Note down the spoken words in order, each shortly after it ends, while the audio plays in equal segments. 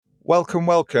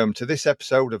Welcome to this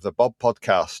episode of the Bob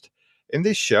Podcast. In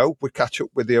this show, we catch up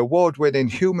with the award-winning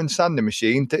human sanding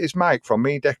machine that is Mike from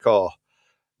Me Decor.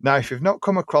 Now, if you've not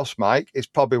come across Mike, he's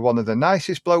probably one of the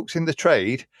nicest blokes in the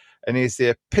trade, and he's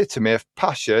the epitome of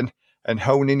passion and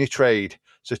honing your trade.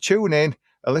 So tune in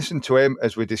and listen to him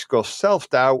as we discuss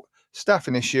self-doubt,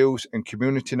 staffing issues, and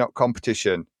community not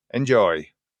competition. Enjoy.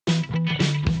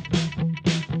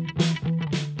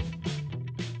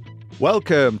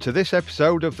 Welcome to this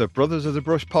episode of the Brothers of the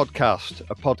Brush podcast,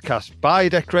 a podcast by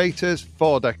decorators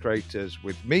for decorators,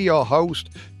 with me, your host,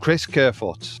 Chris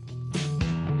Kerfoot.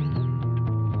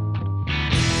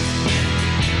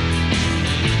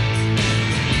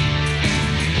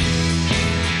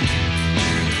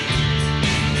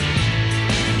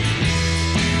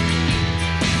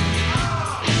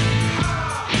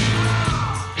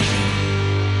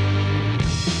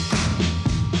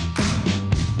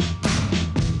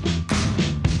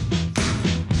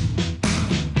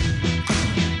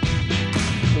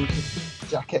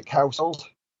 Jacket household.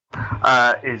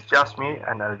 It's just me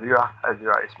and Elvira.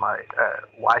 Elvira is my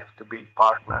wife-to-be,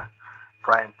 partner,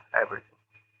 friend, everything.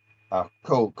 Oh,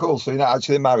 cool. So you're not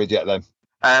actually married yet then?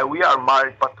 We are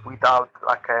married, but without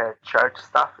like a church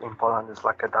stuff. In Poland, is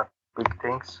like that big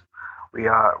things. We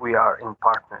are in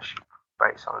partnership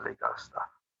based on legal stuff.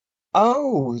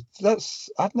 Oh,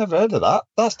 I've never heard of that.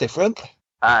 That's different.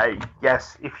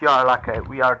 Yes, if you are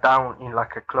we are down in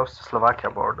close to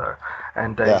Slovakia border,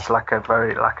 and it's a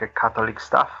very Catholic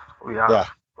stuff.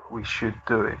 We should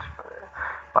do it,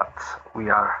 but we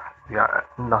are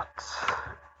not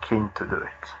keen to do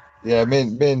it. Yeah,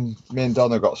 me and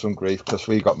Donna got some grief because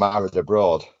we got married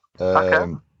abroad.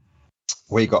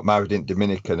 We got married in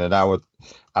Dominican, and our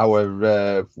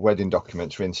wedding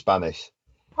documents were in Spanish.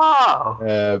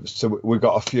 Wow. So we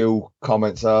got a few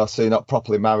comments. So you're not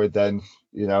properly married then,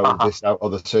 this, that,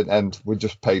 other thing. And we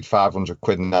just paid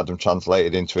 £500 and had them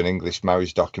translated into an English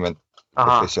marriage document,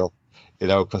 official.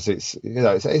 Because it's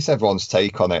everyone's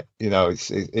take on it.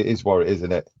 It is what it is,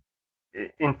 isn't it?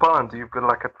 In Poland, you've got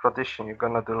a tradition. You're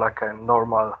gonna do a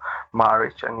normal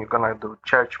marriage, and you're gonna do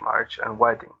church marriage and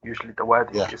wedding. Usually, the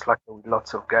wedding is with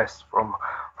lots of guests from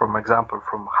example,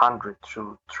 from 100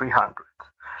 to 300.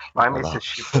 My missus,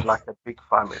 she's a big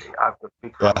family. I've got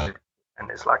big family, and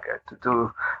it's to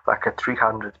do a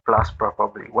 300 plus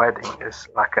probably wedding is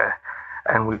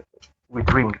and we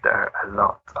drink there a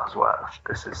lot as well.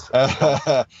 This is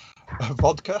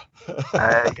vodka.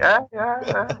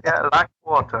 Like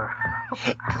water.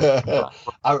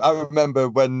 I remember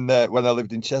when I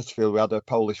lived in Chesterfield, we had a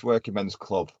Polish working men's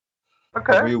club.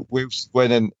 Okay. We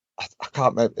went and I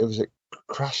can't remember. It was a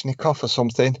Krasnikov or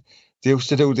something. They used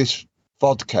to do this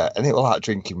vodka, and it was like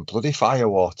drinking bloody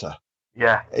firewater.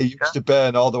 Yeah. It used to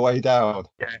burn all the way down.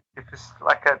 Yeah, if it's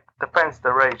depends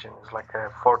the region. It's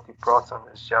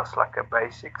 40% is just a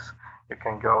basics. You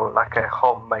can go a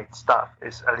homemade stuff.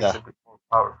 It's a little bit more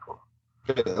powerful.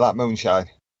 Bit like moonshine.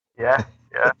 Yeah.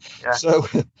 So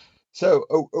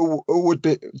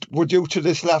would you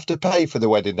traditionally have to pay for the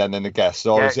wedding then and the guests,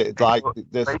 or is it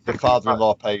the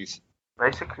father-in-law pays?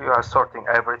 Basically, you are sorting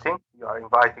everything. You are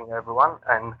inviting everyone,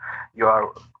 and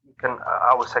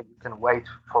I would say you can wait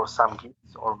for some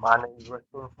gifts or money in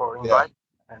return for invite,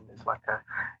 and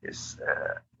it's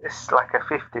it's a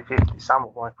 50-50. Some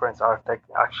of my friends are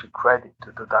taking actually credit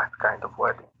to do that kind of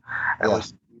wedding, and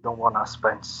we don't want to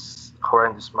spend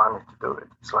horrendous money to do it.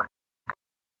 It's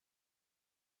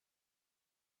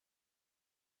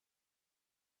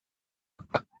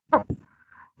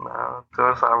no,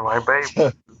 those are my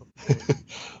babies.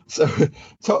 So,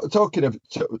 talking of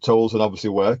tools and obviously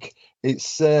work,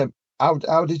 it's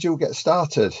how did you get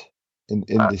started in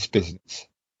this business?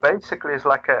 Basically, it's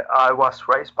I was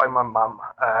raised by my mom.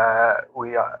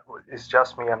 It's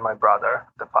just me and my brother.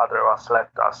 The father was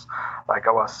left us I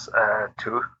was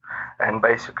 2, and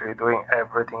basically doing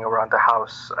everything around the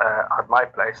house at my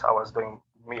place. I was doing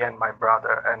me and my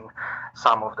brother and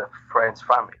some of the friends'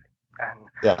 family. And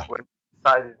when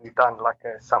we done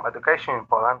some education in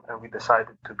Poland, and we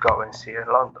decided to go and see in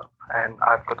London. And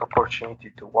I've got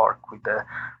opportunity to work with the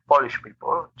Polish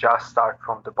people, just start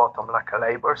from the bottom a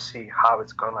labor, see how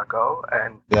it's gonna go.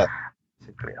 And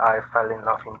basically I fell in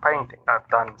love in painting. I've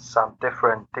done some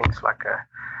different things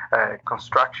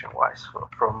construction wise,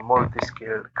 from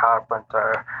multi-skilled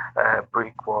carpenter,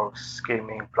 brickwork,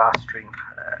 skimming, plastering,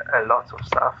 a lot of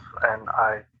stuff. And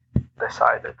I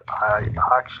decided I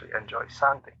actually enjoy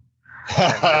sanding. When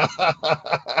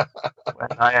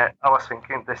I was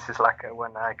thinking this is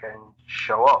when I can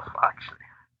show off actually.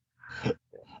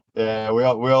 Yeah, we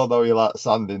all know you like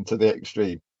sanding to the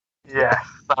extreme. Yeah,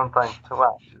 sometimes too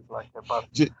much.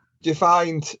 It's do you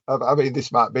find, I mean,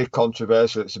 this might be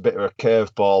controversial, it's a bit of a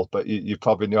curveball, but you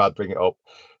probably knew I'd bring it up.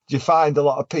 Do you find a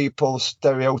lot of people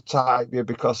stereotype you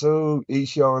because, oh,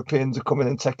 East Europeans are coming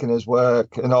and taking his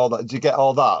work and all that? Do you get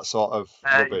all that sort of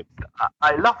rubbish?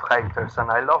 I love haters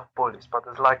and I love bullies, but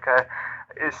it's like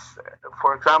it's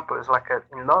for example, it's like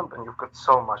in London you've got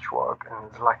so much work, and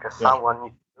it's like Yeah, someone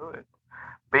needs to do it.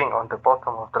 Being on the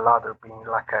bottom of the ladder, being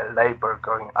like a labor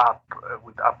going up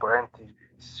with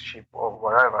apprenticeship or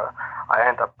whatever, I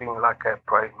end up being like a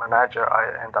project manager.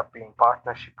 I end up being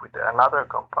partnership with another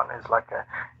company. It's like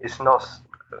it's not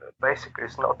basically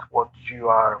it's not what you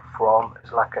are from.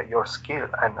 It's like your skill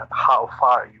and how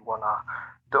far you wanna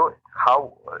do it.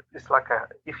 How it's like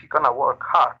if you're gonna work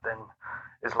hard, then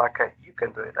it's like you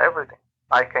can do it everything.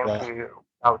 I came yeah. here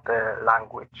without the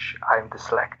language. I'm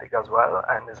dyslexic as well,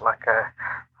 and it's like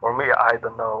for me, I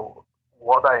don't know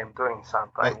what I am doing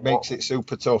sometimes. Makes it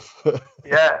super tough.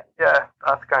 Yeah, yeah,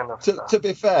 that kind of stuff. To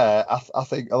be fair, I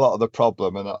think a lot of the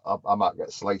problem, and I might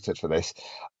get slated for this,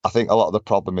 I think a lot of the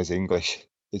problem is the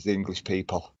English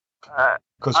people. Uh,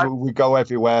 Because I we go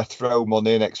everywhere, throw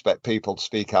money, and expect people to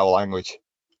speak our language.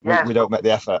 yes, We but don't make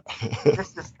the effort.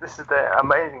 this is the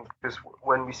amazing because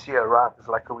when we see around, it's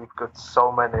like we've got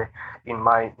so many in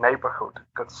my neighborhood.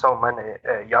 Got so many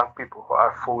young people who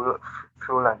are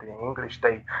fluent in English.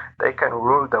 They can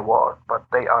rule the world, but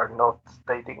they are not.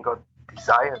 They didn't got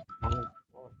desire to rule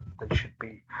the world. They should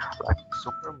be like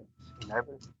supermen in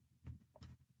everything.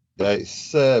 Yeah,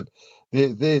 it's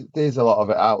there's a lot of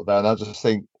it out there, and I just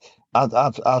think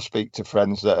I speak to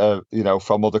friends that are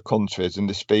from other countries, and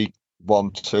they speak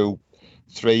one, two,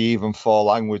 three, even four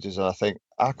languages, and I think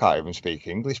I can't even speak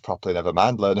English properly. Never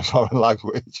mind learn a foreign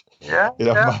language. Yeah, You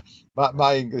know, yeah.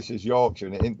 my English is Yorkshire,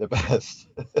 and it ain't the best.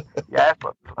 Yeah,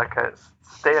 but like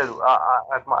still,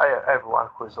 I admire everyone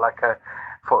who's like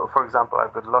for example,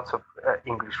 I've got lots of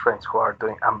English friends who are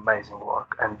doing amazing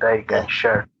work, and they Yeah, can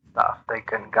share stuff. They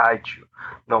can guide you,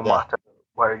 no yeah, matter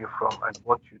where you're from and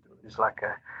what you do. It's like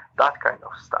that kind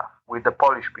of stuff. With the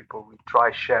Polish people, we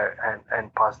try share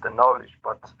and pass the knowledge,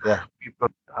 but yeah. we've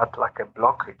got that like a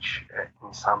blockage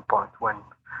in some point when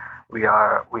we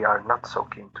are not so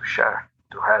keen to share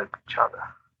to help each other.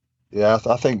 Yeah,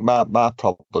 I think my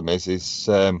problem is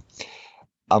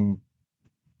I'm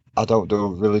I don't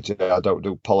do religion, I don't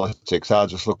do politics. I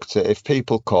just look at it. If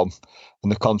people come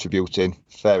and they're contributing,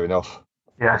 fair enough.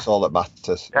 Yeah, That's all that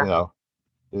matters. yeah,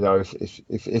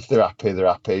 If they're happy, they're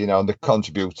happy. And they're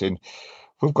contributing.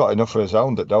 We've got enough of us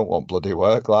own that don't want bloody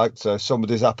work. Like, so if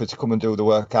somebody's happy to come and do the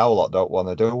work our lot don't want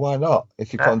to do, why not?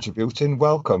 If you're yeah, contributing,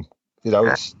 welcome. You know,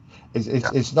 yeah.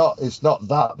 it's not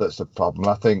that that's the problem.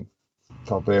 I think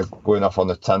probably going off on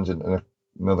a tangent and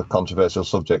another controversial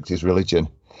subject is religion.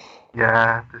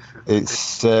 Yeah,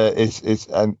 this.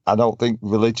 And I don't think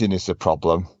religion is the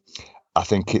problem. I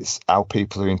think it's how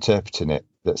people are interpreting it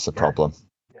that's the Yeah, problem.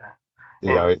 yeah.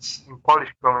 You know, it's In Polish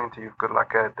community, you've got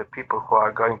like the people who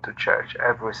are going to church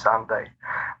every Sunday.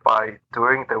 By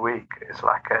during the week, it's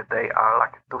like they are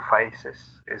like two faces.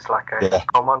 It's like yeah,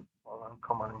 common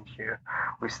in here.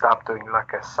 We stop doing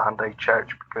like a Sunday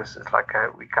church because it's like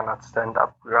we cannot stand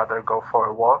up. We rather go for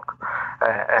a walk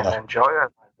and yeah, enjoy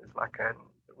it. It's like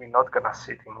we're not gonna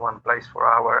sit in one place for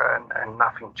an hour and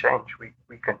nothing change.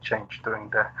 We can change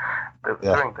during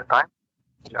yeah. during the time.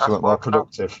 Just Something more work out.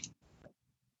 productive.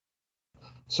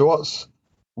 So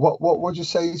what would you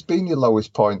say has been your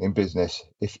lowest point in business,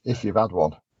 if you've had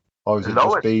one, or has The it just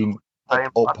lowest. been I up,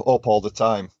 am up, up all the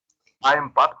time? I am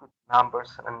bad with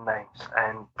numbers and names,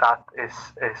 and that is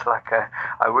like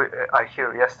I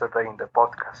hear yesterday in the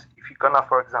podcast. If you're gonna,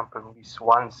 for example, miss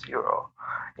 1 0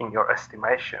 in your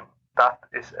estimation, that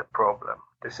is a problem.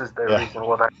 This is the Yeah, reason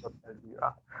what I told you.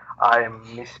 I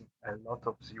am missing a lot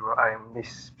of zero. I am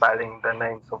misspelling the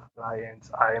names of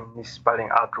clients. I am misspelling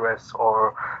address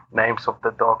or names of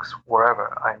the dogs,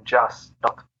 wherever. I'm just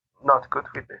not good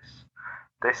with this.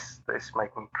 This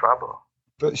make me trouble.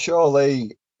 but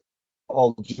surely,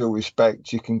 all due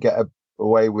respect, you can get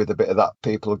away with a bit of that.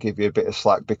 People will give you a bit of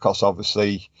slack because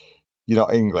obviously you're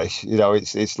not English.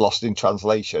 It's lost in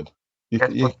translation.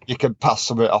 Yes, but You can pass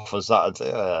some of it off as that and say,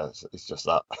 yeah, it's just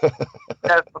that.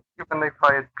 yes, but even if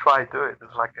I try to do it,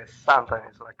 it's like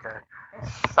sometimes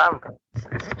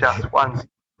it's just once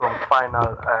from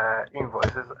final invoice.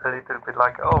 It's a little bit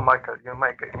like, oh, Michael, you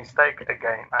make a mistake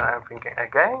again, and I'm thinking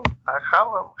again.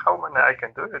 How many I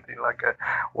can do it in like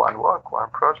one work, one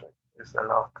project is a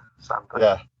lot sometimes.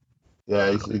 Yeah,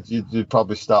 yeah. You'd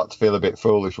probably start to feel a bit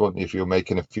foolish, wouldn't you, if you're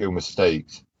making a few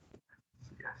mistakes?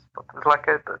 Yes, but it's like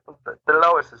the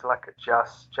lowest is like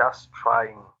just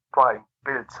trying. try and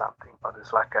build something, but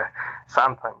it's like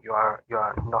sometimes you are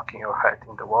knocking your head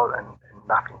in the wall and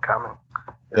nothing coming.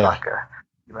 It's like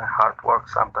even hard work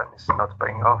sometimes is not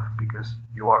paying off because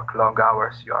you work long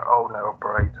hours, you are owner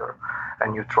operator,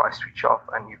 and you try switch off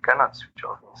and you cannot switch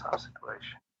off in some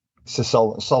situation. It's a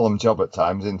solemn job at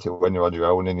times, isn't it? When you're on your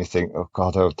own and you think, "Oh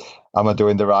God, am I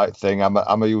doing the right thing? Am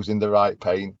I using the right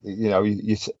paint?" You know,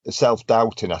 you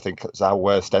self-doubting. I think it's our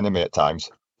worst enemy at times.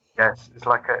 Yes, it's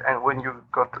like and when you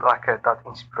got like that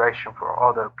inspiration for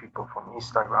other people from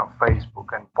Instagram, Facebook,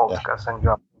 and podcasts, and you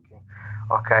are thinking,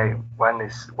 okay, when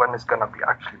is gonna be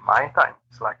actually my time?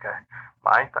 It's like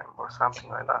my time or something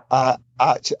like that.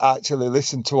 I actually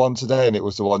listened to one today, and it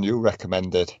was the one you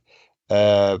recommended.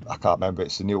 I can't remember.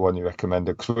 It's the new one you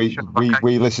recommended because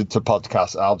we listen to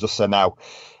podcasts. I'll just say now,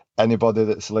 anybody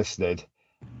that's listening,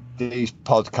 these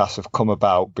podcasts have come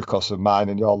about because of mine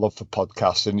and your love for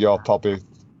podcasts, and you're probably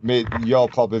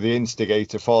the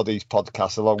instigator for these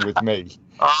podcasts along with me.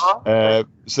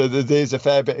 So there's a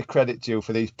fair bit of credit to you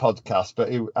for these podcasts. But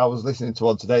I was listening to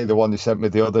one today, the one you sent me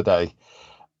the other day,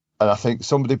 and I think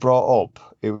somebody brought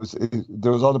up there was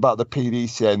on about the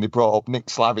PDCA, and they brought up Nick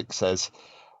Slavic says,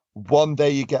 one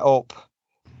day you get up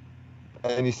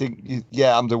and you think,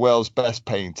 yeah, I'm the world's best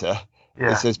painter.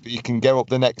 He says, but you can get up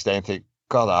the next day and think,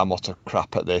 God, I'm utter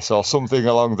crap at this, or something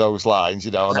along those lines,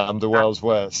 and I'm the world's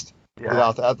worst.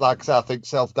 Like I said, I think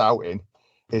self-doubting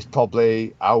is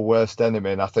probably our worst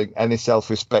enemy, and I think any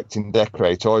self-respecting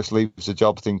decorator always leaves the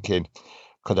job thinking,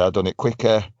 could I have done it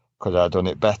quicker? Could I have done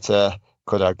it better?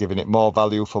 Could I have given it more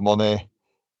value for money?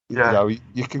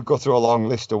 You could go through a long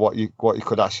list of what you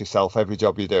could ask yourself every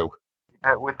job you do.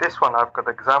 With this one, I've got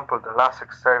example. The last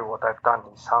exterior, what I've done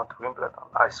in South Wimbledon,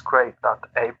 I scraped that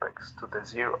apex to the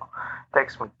zero.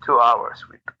 Takes me 2 hours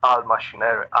with all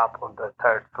machinery up on the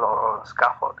third floor on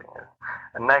scaffolding.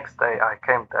 And next day I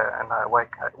came there and I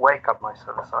wake up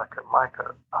myself. It's like,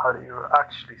 Michael, how do you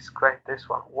actually scrape this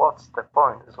one? What's the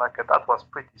point? It's like that was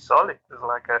pretty solid. It's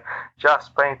like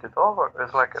just paint it over.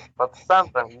 It's like but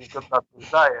sometimes you got that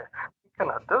desire. You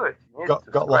cannot do it. You need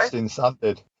got lost in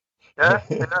sanded. Yeah.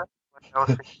 I was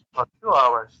thinking about 2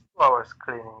 hours. 2 hours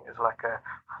cleaning is like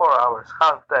 4 hours,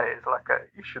 half day. It's like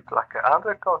you should like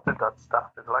undercoat that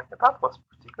stuff. It's like that was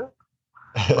pretty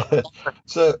good.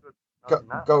 So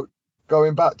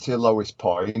going back to your lowest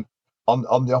point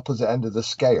on the opposite end of the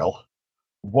scale,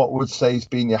 what would say has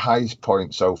been your highest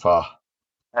point so far?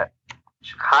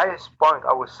 Highest point,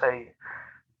 I would say,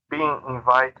 being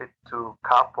invited to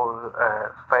couple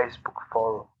Facebook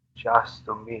forum just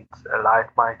to meet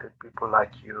like-minded people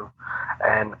like you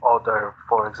and other,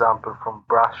 for example, from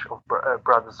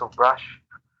Brothers of Brush.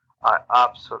 I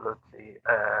absolutely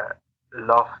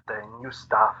love the new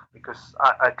stuff because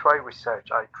I try research,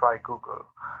 I try Google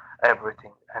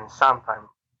everything, and sometimes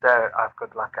there I've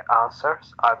got like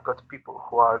answers. I've got people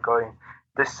who are going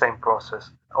this same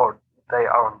process or they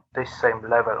are on this same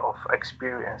level of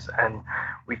experience, and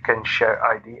we can share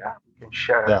idea, we can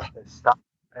share the stuff,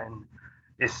 and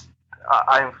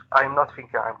I'm not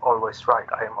thinking I'm always right.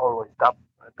 I am always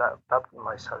doubting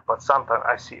myself. But sometimes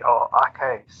I see,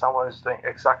 okay, someone is doing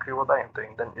exactly what I am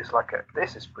doing. Then it's like,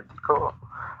 this is pretty cool.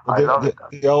 I love it.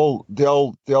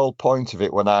 The old point of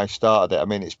it when I started it. I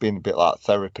mean, it's been a bit like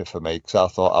therapy for me because I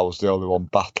thought I was the only one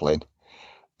battling.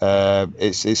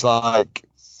 It's like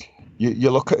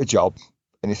you look at a job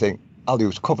and you think, I'll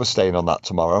use cover stain on that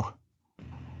tomorrow.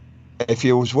 If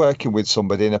you was working with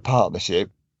somebody in a partnership,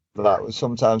 like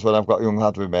sometimes when I've got a young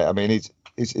lad with me, I mean,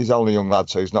 he's only a young lad,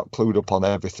 so he's not clued up on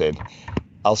everything.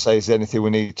 I'll say, is there anything we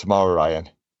need tomorrow, Ryan?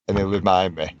 And he'll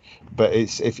remind me. But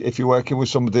it's if you're working with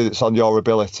somebody that's on your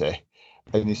ability,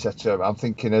 and you said to him, I'm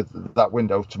thinking of that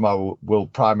window tomorrow, we'll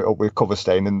prime it up with cover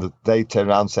stain, and they turn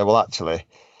around and say, well, actually,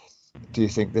 do you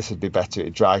think this would be better?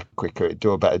 It'd dry quicker, it'd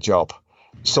do a better job.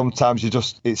 Sometimes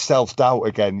it's self-doubt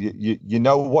again. You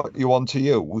know what you want to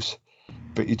use,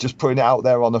 but you're just putting it out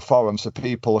there on the forum so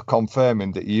people are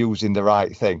confirming that you're using the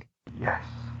right thing. Yes.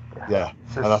 Yeah.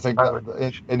 And I think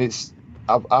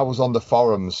I was on the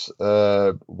forums,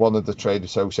 one of the trade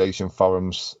association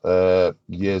forums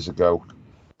years ago,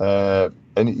 and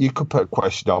you could put a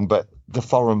question on, but the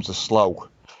forums are slow,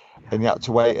 and you had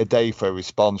to wait a day for a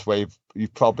response where you're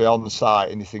probably on the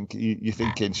site and you're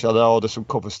thinking, shall I order some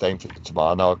cover stain for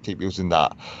tomorrow? No, I'll keep using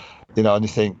that, and you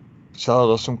think, shall I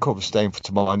order some cover stain for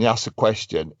tomorrow? And you ask a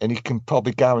question, and you can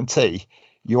probably guarantee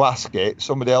you ask it,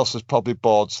 somebody else is probably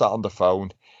bored, sat on the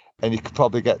phone, and you could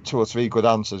probably get 2 or 3 good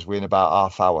answers within about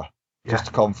half hour, just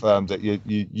to confirm that you're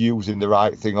using the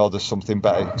right thing or there's something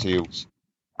better to use.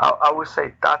 I would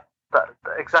say that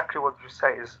exactly what you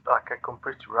say is like a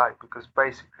completely right, because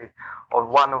basically on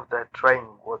one of the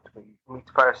training what we meet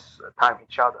first time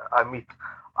each other, I meet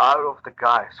all of the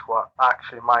guys who are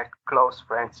actually my close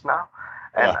friends now.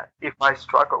 And Yeah. if I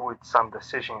struggle with some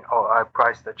decision or I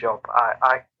price the job,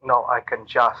 I know I can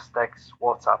just text,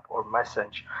 WhatsApp, or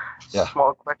message. Yeah.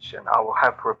 Small question, I will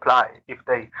have reply. If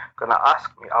they gonna ask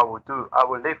me, I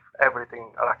will leave everything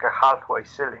like a halfway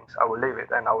ceilings. I will leave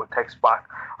it and I will text back.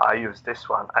 I use this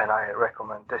one and I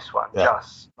recommend this one. Yeah.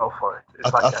 Just go for it.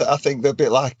 It's like I think they're a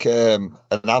bit like an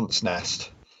ant's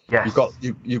nest. yes,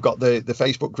 You've got the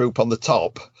Facebook group on the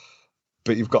top,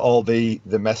 but you've got all the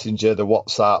Messenger, the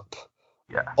WhatsApp,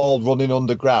 yeah, all running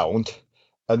underground.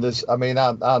 And I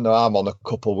know I'm on a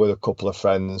couple with a couple of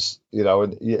friends,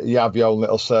 and you have your own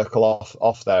little circle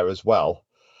off there as well.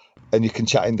 And you can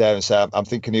chat in there and say, I'm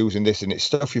thinking of using this, and it's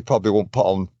stuff you probably won't put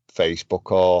on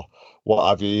Facebook or what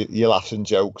have you. Your laughs and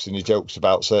jokes and your jokes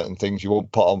about certain things you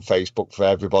won't put on Facebook for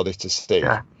everybody to see.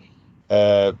 yeah,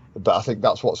 But I think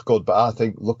that's what's good. But I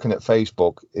think looking at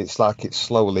Facebook, it's like it's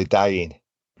slowly dying,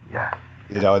 yeah,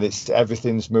 and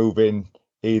everything's moving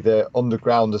either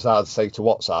underground, as I'd say, to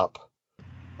WhatsApp,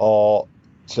 or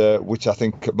to, which I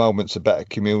think at moment's a better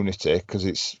community,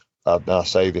 because I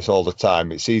say this all the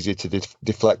time, it's easy to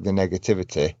deflect the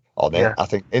negativity on it. yeah, I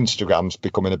think Instagram's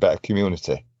becoming a better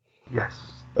community yes,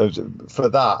 for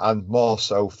that, and more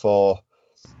so for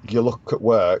you look at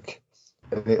work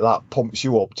and it like pumps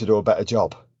you up to do a better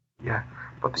job. yeah.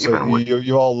 But So even with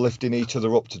you're all lifting each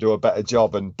other up to do a better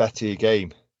job and better your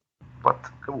game. But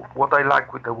what I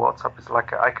like with the WhatsApp is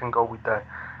like I can go with the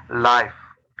live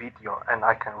video and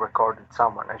I can record it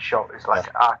someone and show it's like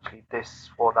actually this is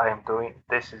what I am doing.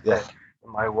 This is Yeah,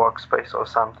 my workspace or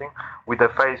something. With the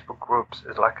Facebook groups,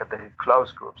 it's like the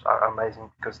closed groups are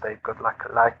amazing because they've got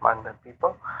like-minded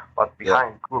people. But yeah,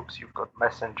 behind groups, you've got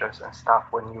messengers and stuff.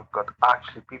 When you've got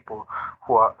actually people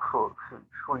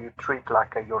who you treat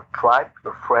like your tribe,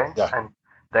 your friends, yeah, and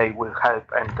they will help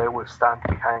and they will stand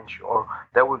behind you or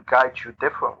they will guide you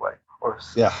different way or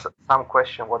yeah, some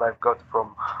question what I've got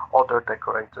from other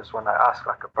decorators when I ask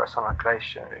like a personal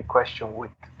question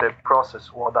with the process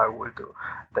what I will do,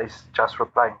 they just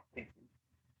reply,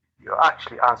 you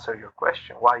actually answer your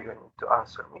question, why you need to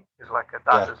answer me. It's like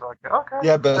that yeah. is like okay,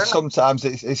 Yeah, but fair enough. sometimes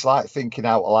it's like thinking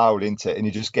out loud, isn't it? And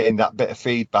you're just getting that bit of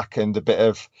feedback and a bit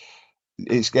of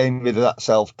it's getting rid of that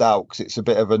self doubt, because it's a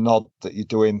bit of a nod that you're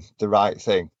doing the right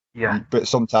thing. Yeah, But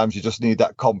sometimes you just need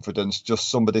that confidence, just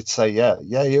somebody to say, yeah,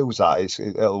 use that.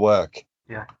 It'll work.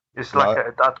 yeah, it's You like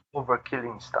know? that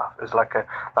overkilling stuff. It's like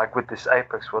with this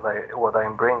Apex what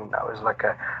I'm bringing now is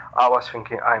I was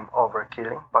thinking I'm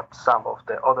overkilling, but some of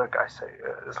the other guys say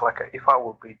it's like if I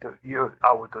would be do you,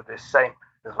 I would do the same.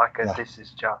 It's like Yeah. this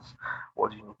is just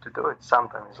what you need to do. It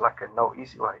sometimes it's like no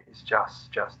easy way. It's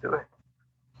just do it.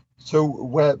 So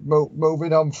we're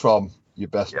moving on from your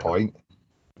best Yeah. point.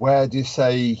 Where do you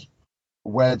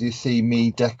see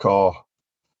Me Decor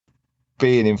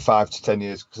being in 5 to 10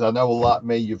 years? Because I know, like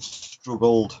me, you've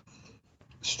struggled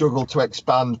to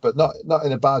expand, but not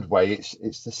in a bad way.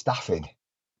 It's the staffing.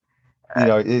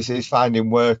 Uh, It's finding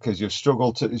workers. You've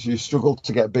struggled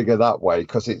to get bigger that way,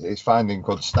 because it's finding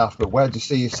good staff. But where do you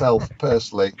see yourself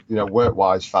personally, work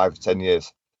wise, 5 to 10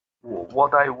 years?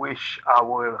 what I wish I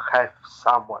will have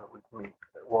someone with me,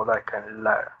 what I can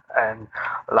learn, and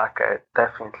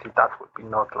definitely that would be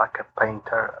not like a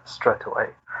painter straight away.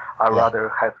 I Yeah, rather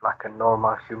have like a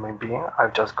normal human being. I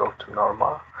just go to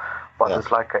normal, but yeah,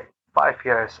 it's like 5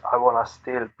 years. I wanna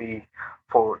still be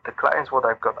for the clients what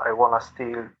I've got. I wanna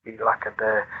still be like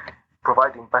the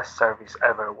providing best service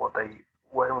ever. What I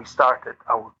when we started,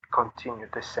 I would continue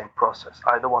the same process.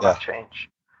 I don't wanna yeah, change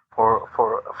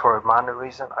for a money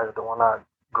reason. I don't wanna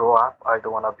grow up. I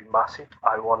don't wanna be massive.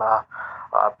 I wanna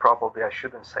probably I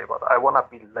shouldn't say, but I wanna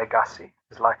be legacy.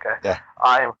 It's like yeah,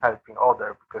 I am helping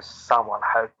other because someone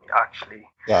helped me actually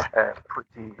yeah.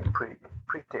 pretty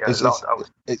a It's lot. it's I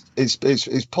was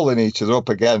it's pulling each other up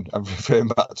again. I'm referring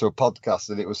back to a podcast,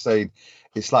 and it was saying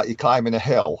it's like you're climbing a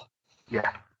hill,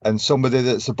 yeah, and somebody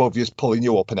that's above you is pulling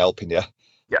you up and helping you.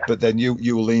 yeah, But then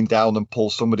you lean down and pull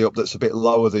somebody up that's a bit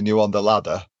lower than you on the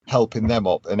ladder, helping them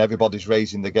up, and everybody's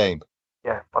raising the game.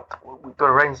 yeah. But with the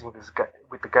arranging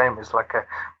with the game is like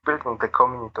building the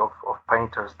community of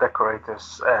painters,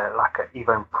 decorators,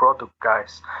 even product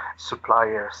guys,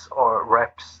 suppliers or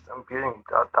reps, and building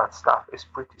that stuff is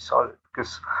pretty solid.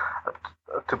 because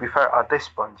to be fair, at this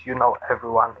point, you know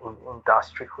everyone in the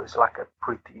industry who is like a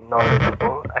pretty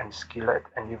knowledgeable and skilled,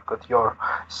 and you've got your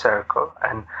circle.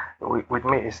 And with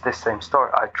me, it's the same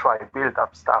story. I try to build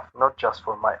up stuff not just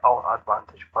for my own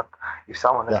advantage, but if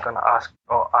someone is going to ask,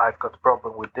 oh, I've got a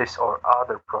problem with this or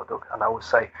other product, and I will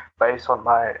say, based on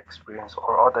my experience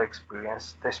or other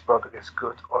experience, this product is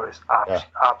good or is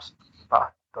absolutely bad.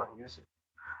 Don't use it.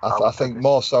 I think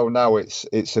more so now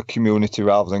it's a community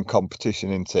rather than competition,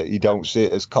 isn't it? You don't see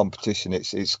it as competition,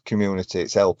 it's community,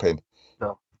 it's helping.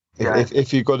 No.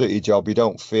 If you're good at your job, you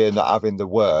don't fear not having the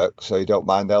work, so you don't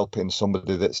mind helping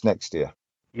somebody that's next to you.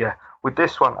 Yeah, with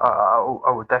this one, I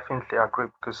would definitely agree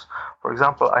because, for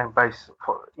example, I'm based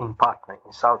in Putney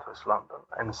in southwest London,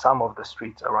 and some of the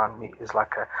streets around me is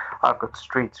like I've got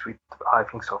streets with, I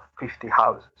think so, 50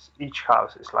 houses. Each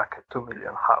house is like a 2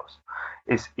 million house.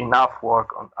 It's enough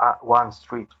work on one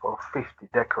street for 50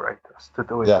 decorators to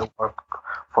do the work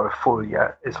for a full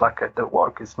year. It's like the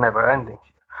work is never ending.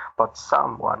 But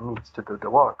someone needs to do the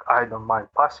work. I don't mind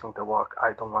passing the work.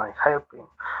 I don't mind helping.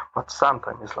 But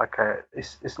sometimes it's like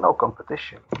it's no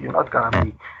competition. You're not gonna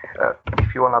be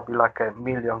if you wanna be like a £1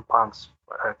 million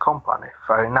company.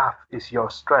 Fair enough. It's your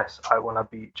stress. I wanna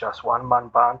be just one man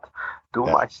band, do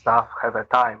my stuff, have a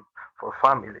time for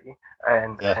family,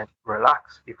 and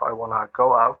relax. If I wanna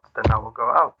go out, then I will go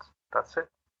out. That's it.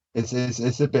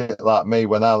 It's a bit like me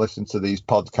when I listen to these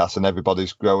podcasts and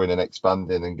everybody's growing and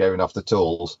expanding and going off the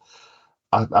tools.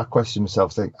 I question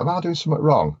myself, think, am I doing something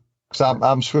wrong? Because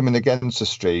I'm swimming against the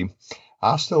stream.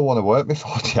 I still want to work my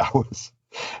 40 hours.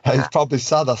 It's probably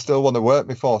sad. I still want to work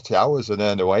my 40 hours and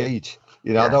earn a wage.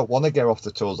 I don't want to get off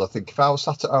the tools. I think if I was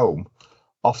sat at home,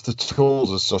 off the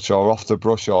tools as such, or off the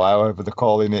brush, or however they're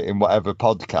calling it in whatever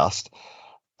podcast,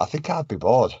 I think I'd be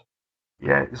bored.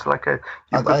 Yeah, it's like you've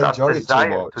got that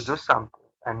desire to do something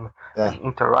and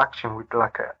interaction with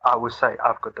I would say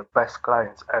I've got the best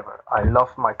clients ever. I love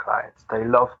my clients, they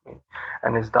love me,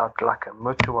 and it's that like a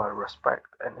mutual respect,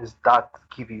 and is that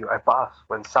give you a buzz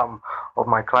when some of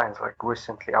my clients, like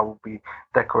recently I will be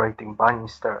decorating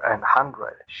banister and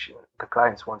handrail. The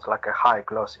clients wants like a high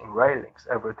gloss in railings,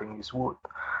 everything is wood.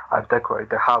 I've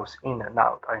decorated the house in and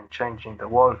out. I'm changing the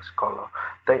walls color.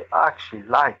 They actually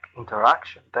like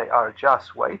interaction. They are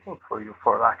just waiting for you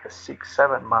for like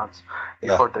 6-7 months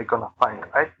before they're gonna find an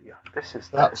idea.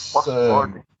 That's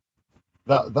possible.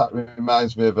 That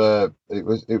reminds me of it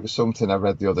was something I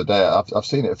read the other day. I've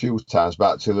seen it a few times,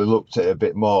 but actually looked at it a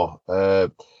bit more.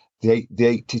 The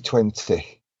 80-20.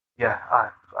 Yeah,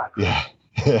 yeah.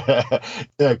 Yeah,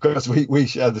 because we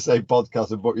share the same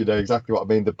podcast, but you know exactly what I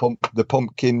mean. The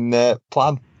pumpkin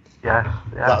plan.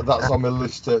 That's on my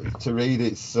list to read.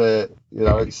 It's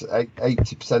it's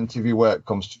 80% of your work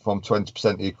comes from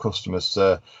 20% of your customers.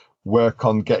 So work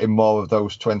on getting more of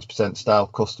those 20% style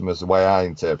customers, the way I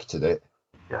interpreted it.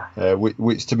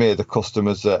 Which to me are the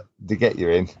customers that they get you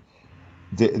in.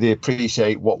 They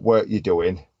appreciate what work you're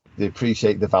doing. They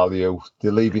appreciate the value. They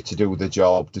leave you to do the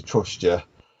job. They trust you.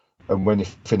 And when you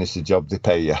finish the job, they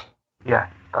pay you. Yeah,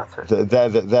 that's it. They're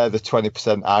the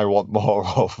 20% I want more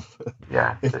of.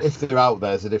 Yeah. if they're out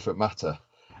there, it's a different matter.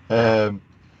 But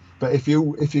if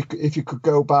you could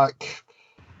go back,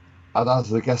 I'd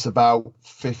hazard a guess about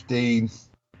 15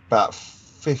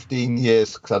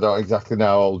 years, because I don't exactly know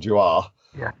how old you are.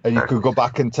 Yeah. And you could go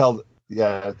back and tell. Be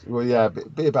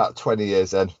about 20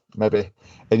 years then, maybe.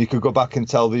 And you could go back and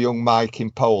tell the young Mike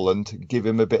in Poland, give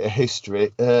him a bit of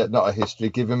history,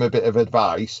 give him a bit of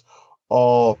advice,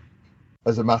 or,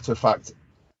 as a matter of fact,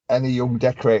 any young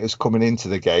decorators coming into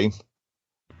the game,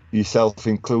 yourself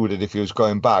included, if he was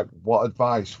going back, what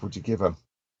advice would you give him?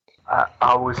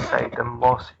 I would say the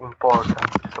most important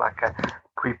is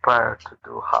prepare to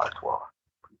do hard work.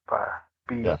 Prepare,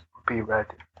 be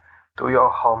ready. Do your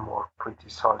homework pretty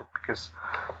solid, because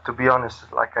to be honest,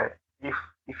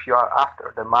 if you are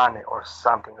after the money or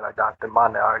something like that, the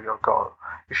money are your goal.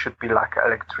 You should be like an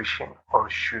electrician, or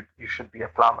you should be a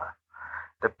plumber.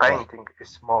 The painting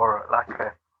is more like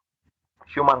a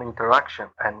human interaction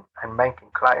and making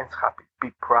clients happy.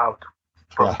 Be proud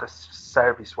from the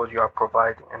service what you are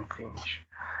providing and finish.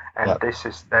 And this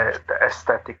is the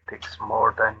aesthetic things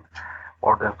more than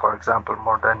for example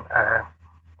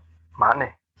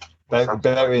money.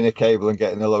 Burying a cable and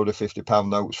getting a load of £50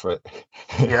 notes for it.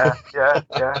 Yeah. That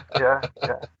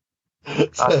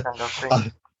kind of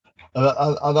thing.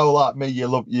 I know, like me, you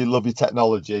love your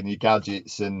technology and your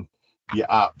gadgets and your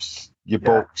apps, your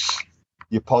books,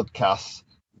 your podcasts.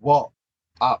 What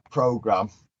app, program,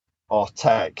 or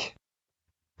tech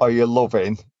are you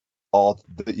loving, or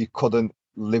that you couldn't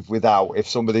live without? If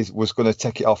somebody was going to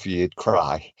take it off you, you'd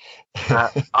cry.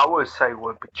 I would say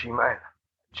would be Gmail.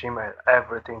 Gmail,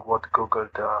 everything what Google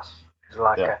does is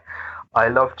like Yeah. a. I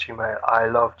love Gmail. I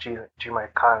love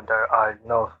Gmail calendar. I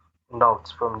love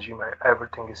notes from Gmail.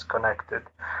 Everything is connected.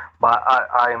 But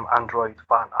I'm Android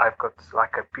fan. I've got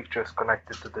like a pictures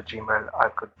connected to the Gmail.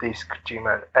 I've got disk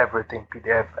Gmail. Everything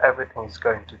PDF. Everything is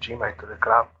going to Gmail to the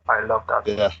cloud. I love that.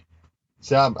 Yeah.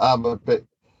 See, I'm a bit.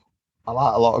 I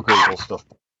like a lot of Google stuff.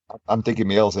 I'm digging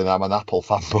my heels in. I'm an Apple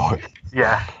fanboy.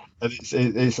 Yeah. And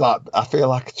it's like I feel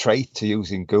like a traitor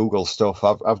using Google stuff.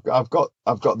 I've got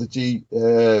I've got the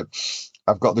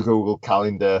Google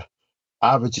Calendar.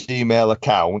 I have a Gmail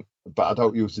account, but I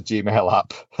don't use the Gmail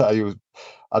app.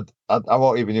 I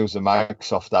won't even use the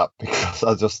Microsoft app because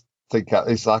I just think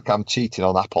it's like I'm cheating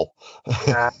on Apple.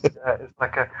 Yeah, yeah, it's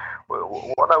like a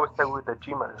what I would say with the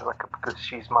Gmail is like because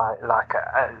she's my like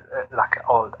an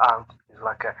old aunt. Is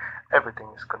like a everything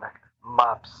is connected.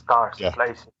 Maps, stars, Yeah,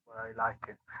 places where I like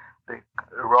it. The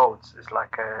roads is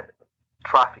like a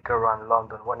traffic around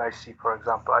London. When I see, for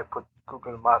example, I put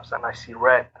Google Maps and I see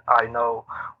red, I know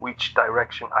which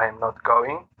direction I am not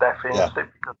going yeah, definitely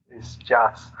because it's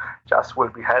just will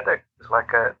be headache. It's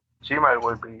like a Gmail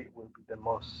will be the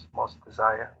most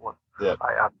desire what yeah.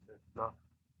 I absolutely love.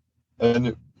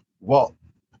 And what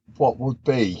what would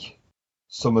be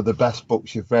some of the best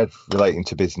books you've read relating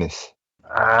to business?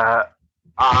 Uh,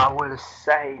 I will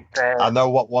say I that know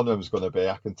what one of them's going to be.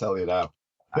 I can tell you now.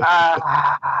 uh,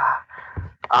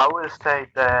 I will say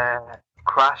that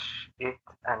crush it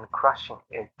and crushing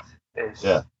it is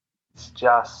Yeah, it's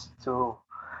just to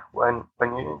when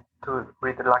you need to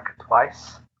read it like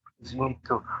twice, you need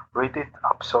to read it,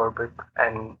 absorb it,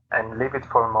 and leave it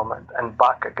for a moment, and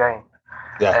back again,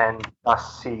 yeah, and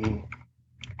just see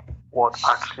what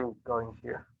actually is going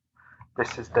here.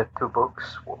 This is the two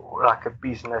books, like a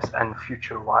business and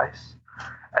future wise.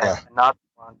 And yeah. another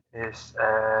one is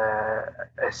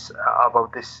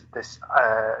about this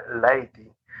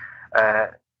lady. Uh,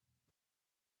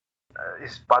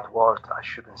 it's bad word. I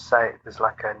shouldn't say it. It's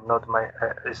like a not my.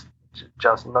 It's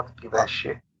just not give a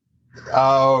shit.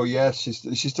 Oh yeah,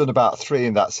 she's done about three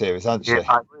in that series, hasn't Yeah, she?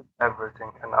 I read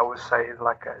everything, and I would say it's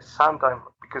like a, sometimes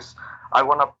because I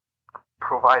wanna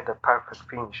provide a perfect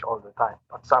finish all the time,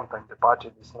 but sometimes the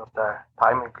budget is not there,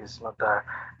 timing is not there,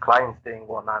 clients didn't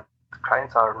wanna.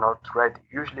 Clients are not ready.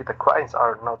 Usually, the clients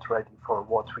are not ready for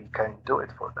what we can do it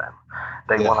for them.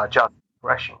 They Yeah, wanna just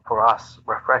refreshing for us.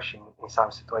 Refreshing in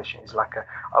some situations is like a,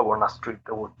 I wanna strip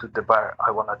the wood to the bare.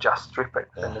 I wanna just strip it,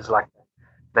 yeah, and it's like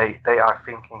they are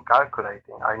thinking,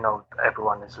 calculating. I know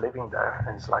everyone is living there,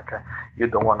 and it's like you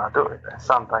don't want to do it. And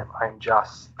sometimes I'm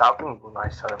just doubting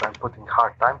myself and putting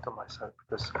hard time to myself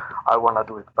because I want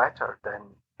to do it better than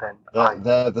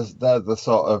they're, they're the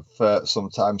sort of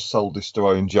sometimes soul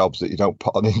destroying jobs that you don't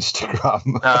put on Instagram.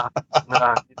 no,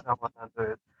 no, you don't want to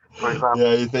do it. For Yeah,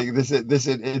 example, you think this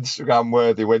is Instagram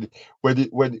worthy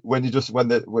when you just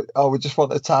oh, we just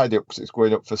want to tidy up because it's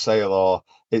going up for sale or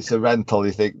it's a rental.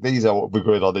 You think these are what we're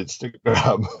going on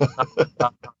Instagram.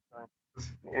 not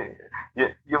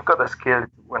you've got a skill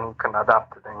when you can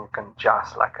adapt it and you can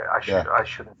just like Yeah, I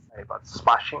shouldn't say, but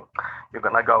smashing. You're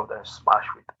gonna go there smash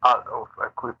with out of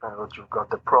equipment what you've got,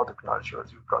 the product knowledge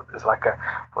what you've got. It's like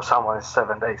for someone it's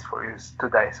 7 days, for you it's 2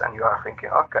 days, and you are thinking,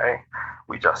 okay,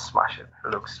 we just smash it.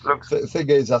 Looks the thing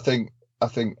is, I think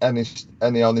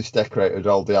any honest decorator would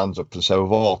hold the hands up and say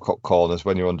we've all cut corners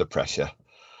when you're under pressure.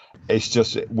 It's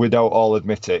just we don't all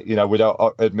admit it. We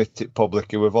don't admit it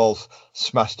publicly. We've all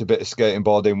smashed a bit of skating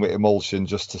board in with emulsion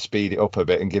just to speed it up a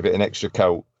bit and give it an extra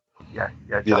coat. yeah,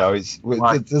 just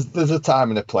like There's a time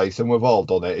and a place, and we've all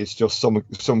done it. It's just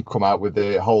some come out with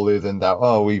the holier than thou.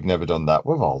 Oh, we've never done that.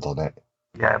 We've all done it.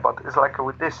 yeah, but it's like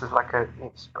with this it's like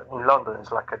in London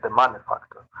it's like the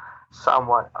manufacturer.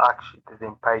 Someone actually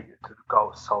didn't pay you to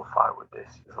go so far with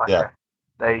this. It's like Yeah,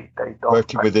 they don't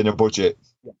working pay. within a budget.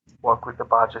 Work with the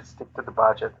budget, stick to the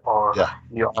budget, or Yeah.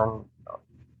 you earn,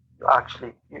 you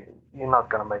actually you're not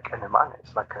gonna make any money.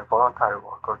 It's like a voluntary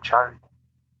work or charity.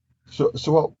 So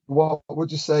what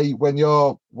would you say when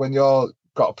you're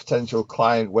got a potential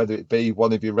client, whether it be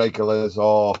one of your regulars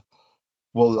or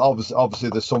well, obviously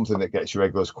there's something that gets your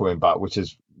regulars coming back, which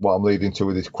is what I'm leading to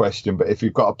with this question. But if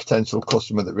you've got a potential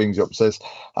customer that rings you up and says,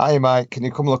 "Hi, Mike, can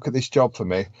you come look at this job for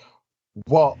me?"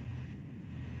 What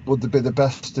would be the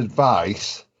best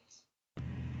advice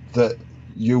that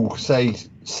you say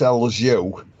sells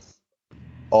you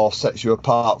or sets you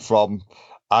apart from?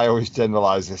 I always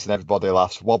generalise this, and everybody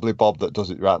laughs. Wobbly Bob that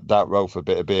does it right that row for a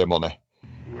bit of beer money.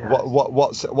 Yes.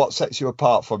 What sets you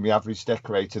apart from the average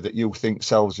decorator that you think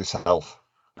sells yourself?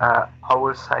 I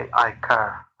will say I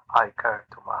care. I care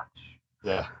too much.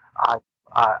 Yeah.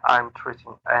 I'm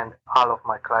treating and all of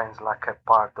my clients like a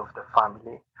part of the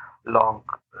family, long,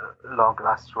 long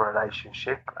lasting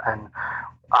relationship, and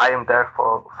I am there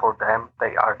for them.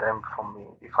 They are them for me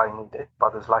if I need it.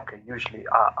 But it's like usually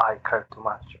I care too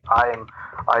much.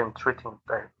 I'm treating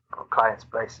the clients'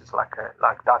 places like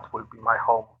that will be my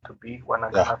home to be when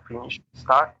I'm gonna finish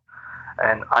start.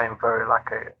 And I am very like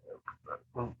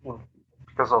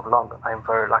because of London, I'm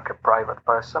very like a private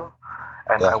person,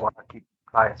 and I want to keep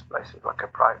clients' places like a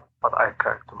private. But I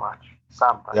care too much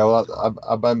sometimes. Yeah, well,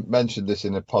 I mentioned this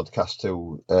in a podcast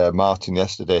to Martin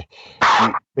yesterday.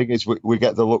 The thing is, we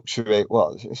get the luxury.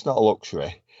 Well, it's not a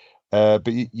luxury, but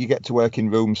you get to work in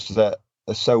rooms that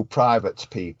are so private to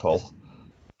people,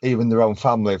 even their own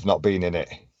family have not been in it.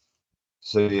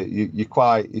 So you're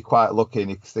quite lucky, and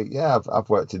you can think, yeah, I've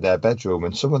worked in their bedroom,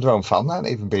 and some of their own family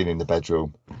haven't even been in the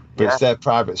bedroom, but it's their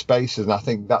private spaces, and I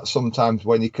think that sometimes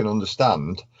when you can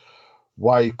understand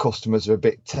why your customers are a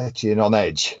bit tetchy and on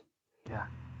edge. Yeah.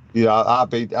 You know, I've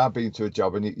been to a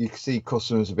job, and you can see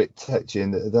customers a bit tetchy,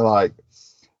 and they're like,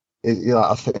 you know,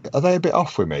 I think, are they a bit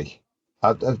off with me?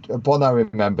 One I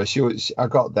remember, I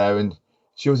got there, and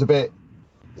she was a bit.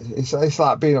 It's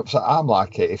like being upside. I'm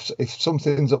like it. If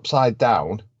something's upside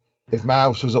down, if my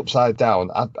house was upside down,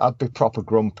 I'd be proper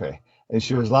grumpy. And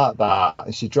she was like that,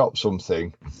 and she dropped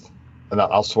something, and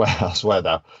I'll swear now.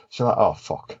 She's like, oh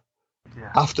fuck.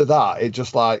 Yeah. After that, it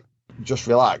just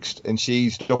relaxed, and she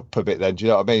eased up a bit. Then, do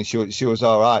you know what I mean? She was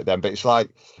all right then, but it's like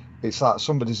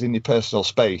somebody's in your personal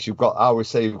space. I always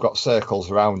say you've got circles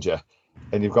around you.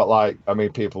 And you've got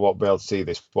people won't be able to see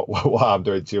this, what I'm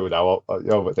doing to you now, but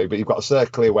you've got a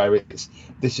circle here where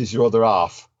this is your other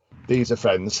half. These are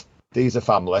friends. These are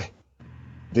family.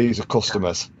 These are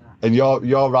customers. And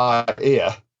you're right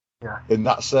here in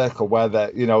that circle where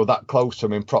they're, that close to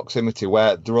them in proximity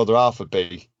where their other half would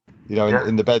be,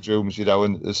 in the bedrooms,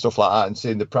 and stuff like that, and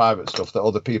seeing the private stuff that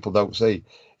other people don't see.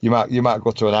 You might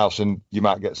go to an house and you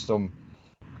might get some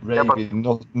raving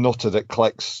nutter that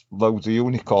collects loads of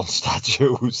unicorn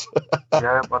statues.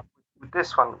 Yeah, but with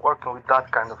this one, working with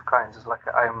that kind of clients is like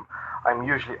I'm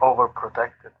usually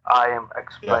overprotected. I am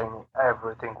explaining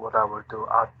everything what I will do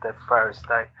at the first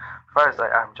day. First day,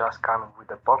 I'm just coming with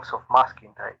a box of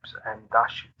masking tapes and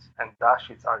dash sheets, and dash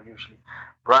sheets are usually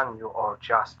brand new or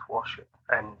just washed,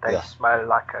 and they smell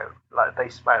like a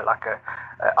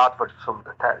advert from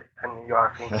the telly, and you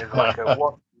are thinking like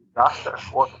what.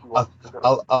 What do you want to do?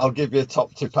 I'll give you a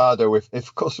top tip, Ardo.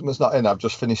 If customer's not in, I've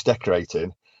just finished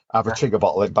decorating. I have a trigger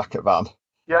bottle in back at van.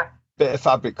 Yeah. Bit of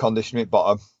fabric conditioner at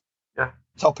bottom. Yeah.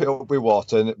 Top it up with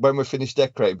water, and when we finish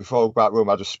decorating, before we go out room,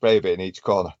 I just spray a bit in each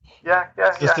corner.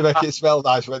 Just to make it smell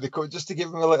nice when they come, just to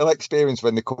give them a little experience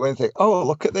when they come in and think, oh,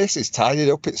 look at this, it's tidied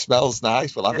up, it smells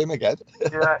nice, we'll have him again.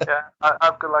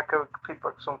 I've got like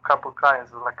some couple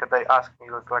clients, they ask me,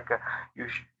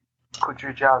 could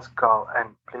you just go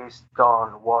and please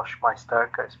don't wash my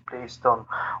staircase? Please don't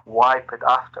wipe it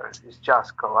after. It's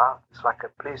just go out. It's like,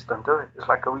 please don't do it. It's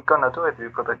like, are we gonna do it?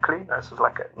 We've got the cleaners. It's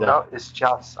like, no, it's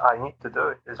just, I need to do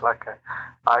it. It's like,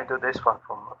 I do this one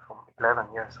from 11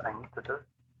 years. I need to do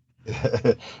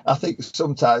it. I think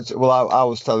sometimes, I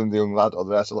was telling the young lad on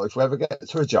the rest, if we ever get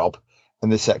to a job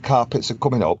and they said carpets are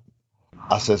coming up,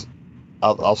 I says,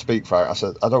 I'll speak for it. I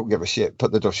said, I don't give a shit.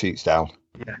 Put the dust sheets down.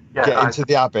 Get into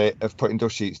the habit of putting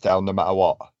dust sheets down no matter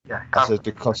what. I said,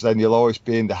 because then you'll always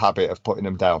be in the habit of putting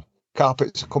them down.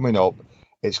 Carpets are coming up.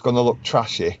 It's going to look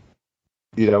trashy,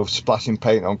 splashing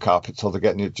paint on carpets till they're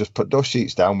getting it. Just put dust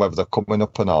sheets down whether they're coming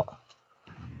up or not.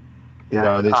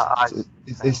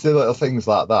 It's the little things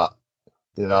like that.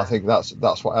 I think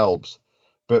that's what helps.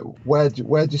 But where do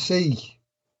you see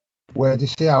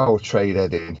our trade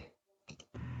heading?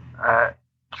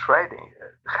 Trading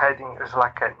heading is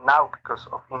now because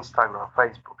of Instagram,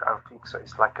 Facebook. I think so.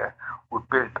 It's we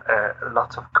build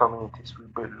lots of communities. We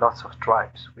build lots of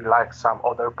tribes. We like some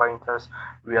other painters.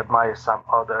 We admire some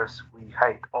others. We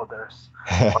hate others.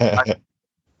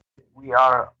 We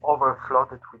are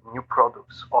overflooded with new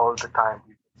products all the time.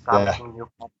 We do something new,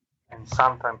 and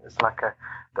sometimes it's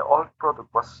the old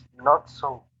product was not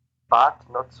so bad,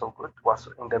 not so good, was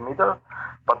in the middle,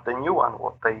 but the new one,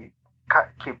 what they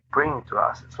keep bringing to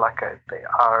us, it's they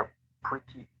are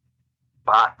pretty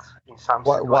bad in some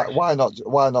situations.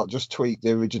 Why not just tweak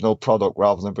the original product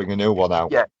rather than bring a new one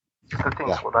out? Yeah, the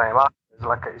things what I am asking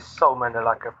is it's so many,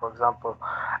 for example,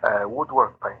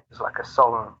 woodwork paint. It's like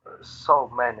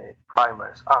so many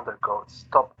primers, undercoats,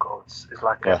 top coats. It's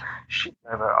like a sheet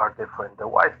metal are different. The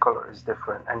white color is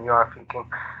different, and you are thinking.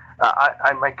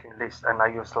 I'm making a list, and I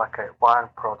use like a one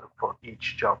product for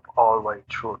each job all the way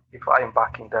through. If I'm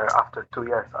back in there after 2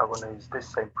 years, I want to use this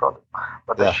same product.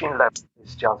 But the sheen level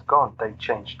is just gone. They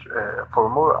changed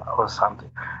formula or something,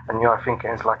 and you are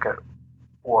thinking it's like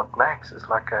what next? It's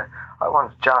like I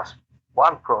want just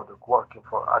one product working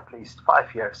for at least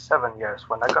 5 years, 7 years.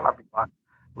 When I'm gonna be back,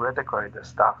 redecorate the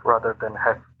stuff rather than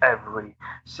have every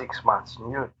 6 months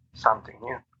something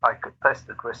new. I could test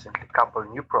it recently, couple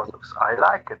new products. I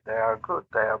like it. They are good.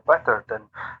 They are better than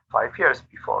 5 years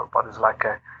before. But it's like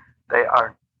they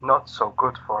are not so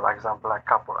good. For example, like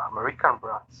couple American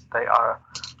brands. They are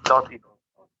not even.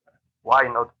 Why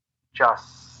not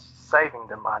just saving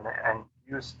the money and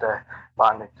use the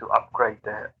money to upgrade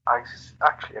the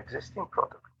actually existing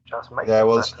product? Just make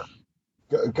it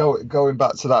better. Going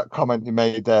back to that comment you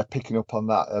made there, picking up on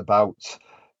that about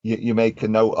you make a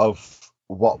note of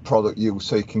what product you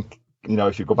so you can,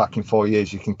 if you go back in 4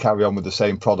 years, you can carry on with the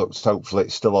same products. Hopefully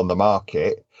it's still on the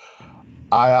market.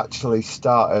 I actually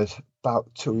started about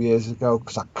 2 years ago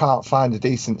because I can't find a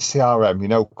decent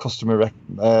CRM, customer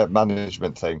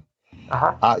management thing.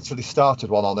 I actually started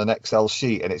one on an Excel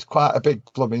sheet, and it's quite a big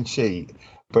blooming sheet,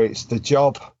 but it's the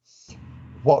job,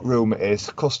 what room it is,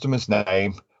 customer's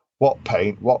name, what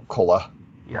paint, what colour,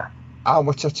 how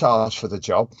much I charge for the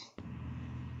job,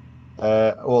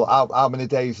 how many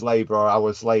days labour or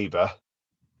hours labour,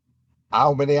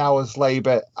 how many hours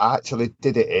labour I actually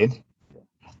did it in,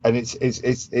 and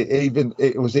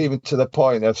it was even to the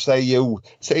point of say you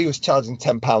was charging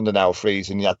 £10 an hour fees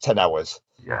and you had 10 hours.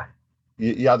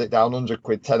 You had it down 100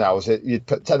 quid, 10 hours. You'd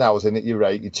put 10 hours in at your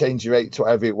rate. You change your rate to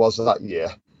whatever it was that year.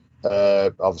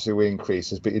 Obviously, we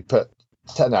increases, but you'd put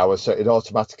 10 hours, so it'd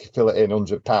automatically fill it in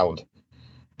 £100.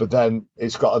 But then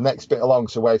it's got a next bit along.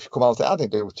 So where if you come out and say, I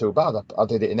didn't do it too bad. I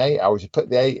did it in 8 hours. You put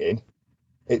the 8 in,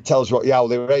 it tells you what your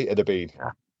hourly rate would have been.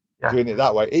 Doing it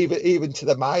that way, even to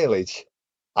the mileage,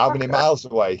 how many miles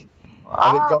away.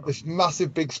 And it got this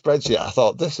massive big spreadsheet. I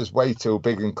thought, this is way too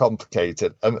big and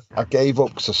complicated. And I gave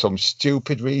up for some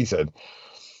stupid reason.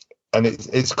 And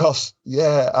it's cost,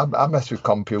 I mess with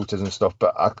computers and stuff,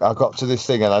 but I got to this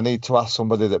thing and I need to ask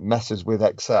somebody that messes with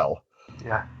Excel.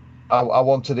 I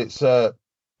wanted it so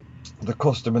the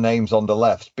customer names on the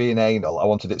left, being anal, I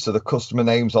wanted it so the customer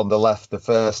names on the left, the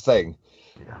first thing,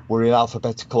 were in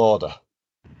alphabetical order.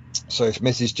 So if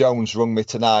Mrs. Jones rung me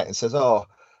tonight and says,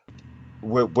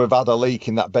 we've had a leak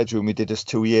in that bedroom we did us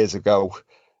 2 years ago,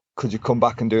 could you come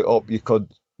back and do it up? You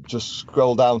could just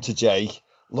scroll down to J,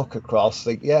 look across,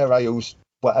 think, I use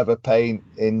whatever paint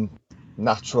in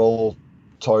natural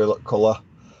toilet colour,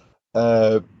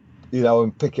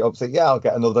 and pick it up, think, I'll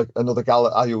get another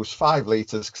gallon. I use 5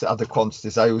 litres because I had the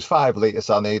quantities. I use 5 litres.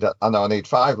 I know I need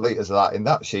 5 litres of that in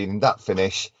that sheen, in that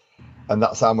finish, and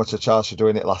that's how much I charged for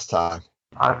doing it last time.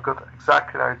 I've got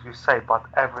exactly as you say, but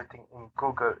everything in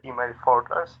Google email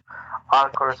folders, our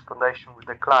correspondence with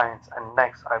the clients, and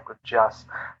next I've got just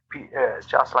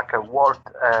like a Word,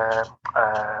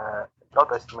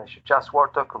 not estimation, just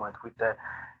Word document with the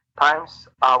times,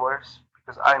 hours,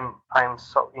 because I'm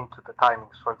so into the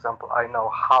timings. For example, I know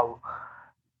how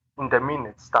in the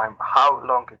minutes time, how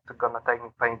long it's gonna take me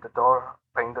paint the door,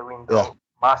 paint the window,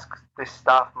 mask this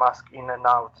stuff, mask in and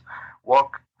out,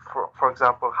 walk. For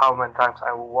example, how many times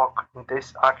I will walk in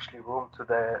this actually room to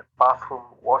the bathroom,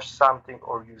 wash something,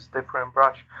 or use different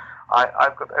brush.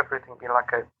 I've got everything in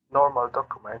like a normal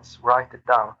documents. Write it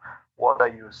down. What I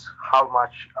use, how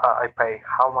much I pay,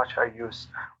 how much I use,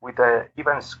 with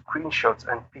even screenshots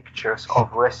and pictures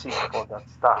of receipts for that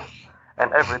stuff,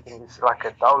 and everything is like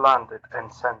a downloaded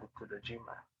and send it to the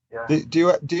Gmail.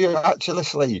 Do you actually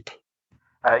sleep?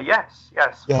 Yes.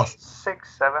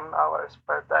 6-7 hours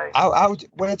per day.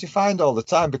 Where do you find all the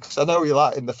time? Because I know you're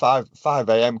like in the 5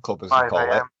 a.m. club, as you call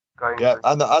it.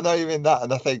 I know you're in that,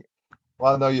 and I think,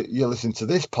 well, I know you listen to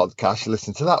this podcast, you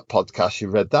listen to that podcast, you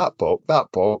read that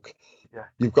book.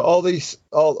 You've got all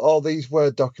these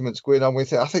Word documents going on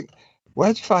with it. I think,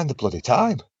 where do you find the bloody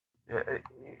time?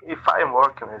 If I'm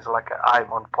working, it's like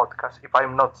I'm on podcast. If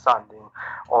I'm not standing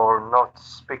or not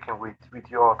speaking with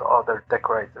your other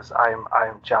decorators, I'm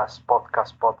just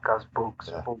podcast,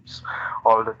 books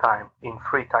all the time. In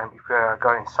free time, if we are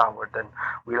going somewhere, then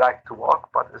we like to walk,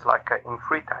 but it's like in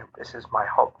free time. This is my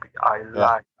hobby.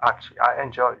 I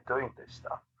enjoy doing this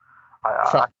stuff.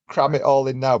 Cram it all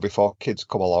in now before kids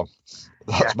come along.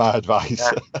 That's my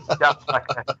advice. Just like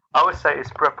I would say,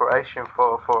 it's preparation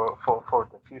for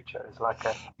the future. It's like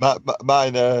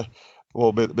mine.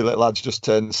 Well, my little lad's just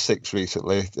turned 6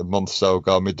 recently, a month or so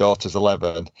ago. My daughter's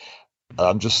 11. And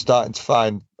I'm just starting to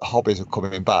find hobbies are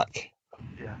coming back.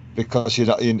 Yeah. Because you're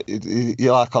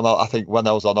like I think when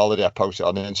I was on holiday, I posted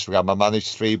on Instagram. I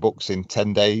managed 3 books in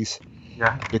 10 days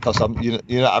Yeah. because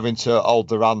you're not having to hold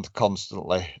the rand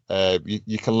constantly.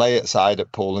 You can lay it aside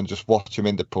at pool and just watch them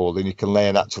in the pool, and you can lay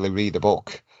and actually read a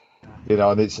book.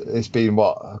 And it's been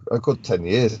a good 10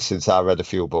 years since I read a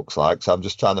few books. So I'm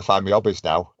just trying to find my hobbies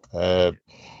now.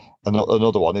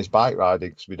 Another one is bike riding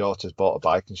because my daughter's bought a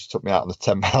bike and she took me out on a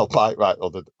 10-mile bike ride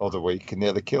other week and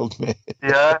nearly killed me.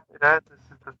 Yeah, this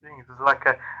is the thing. It's like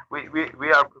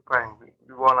we are preparing.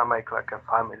 We want to make like a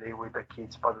family with the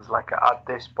kids, but it's like at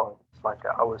this point, it's like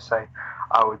I would say,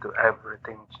 I would do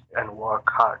everything and work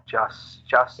hard just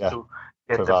Yeah, to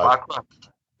get the provide. background.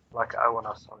 Like I want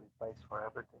a solid base for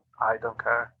everything. I don't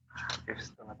care if it's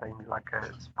gonna take me like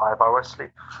it's 5 hours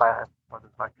sleep, but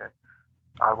it's like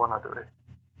I wanna do it.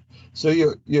 So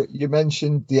you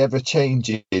mentioned the ever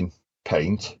changing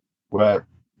paint, where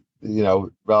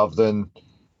rather than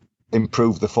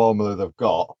improve the formula they've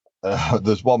got,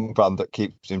 there's one brand that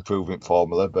keeps improving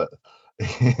formula, but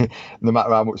no matter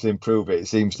how much they improve it, it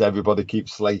seems everybody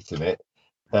keeps slating it.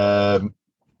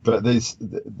 But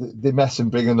they mess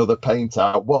and bring another paint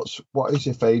out. What is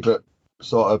your favourite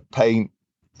sort of paint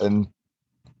and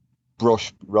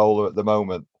brush roller at the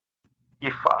moment?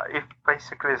 If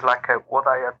basically it's like what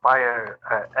I admire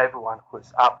everyone who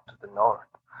is up to the north,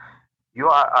 you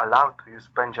are allowed to use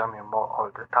Benjamin Moore all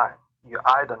the time.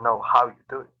 I don't know how you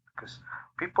do it because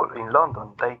people in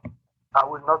London, I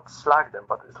will not slag them,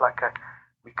 but it's like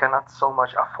we cannot so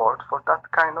much afford for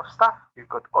that kind of stuff. You've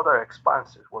got other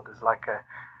expenses, what is like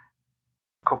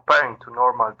comparing to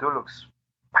normal Dulux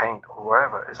paint or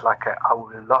wherever. It's like I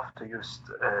would love to use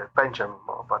Benjamin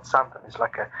Moore, but sometimes it's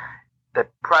like the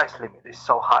price limit is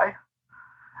so high.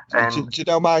 Do you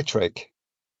know my trick?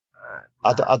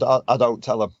 Uh, I don't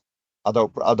tell them. I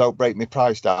don't break my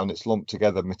price down. It's lumped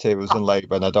together, materials and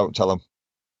labour, and I don't tell them.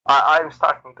 I'm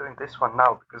starting doing this one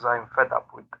now because I'm fed up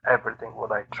with everything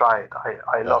what I tried.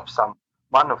 I Yeah, love some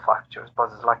manufacturers,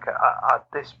 but it's like at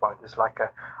this point, it's like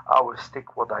I will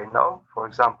stick what I know. For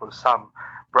example, some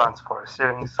brands for a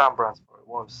ceiling, some brands for a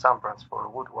wall, some brands for a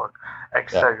woodwork, yeah.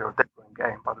 exterior different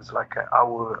game. But it's like I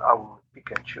will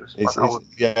pick and choose. It's, But I it's will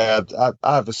yeah.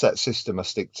 I have a set system I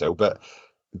stick to, but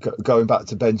going back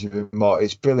to Benjamin Moore,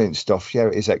 it's brilliant stuff. Yeah,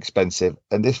 it is expensive,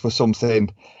 and this was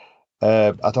something.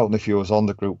 I don't know if you was on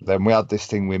the group then. We had this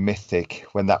thing with Mythic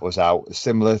when that was out,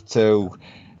 similar to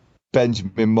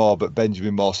Benjamin Moore, but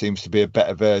Benjamin Moore seems to be a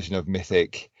better version of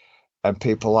Mythic. And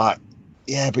people are like,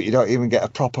 yeah, but you don't even get a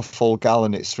proper full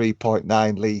gallon. It's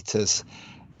 3.9 litres,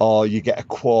 or you get a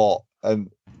quart. And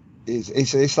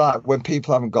it's like when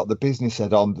people haven't got the business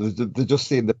head on, they're just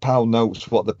seeing the pound notes,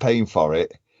 what they're paying for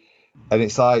it. And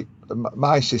it's like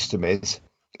my system is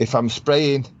if I'm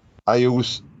spraying, I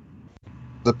use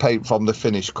the paint from the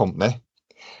Finnish company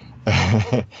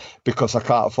because I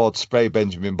can't afford to spray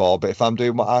Benjamin Moore. But if I'm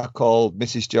doing what I call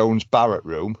Mrs. Jones Barrett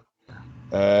room,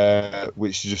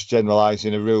 which is just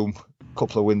generalising a room, a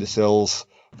couple of windowsills,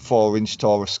 4-inch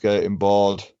Taurus skirting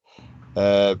board,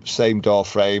 same door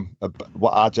frame,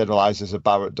 what I generalise as a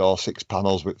Barrett door, 6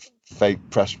 panels with fake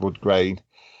pressed wood grain.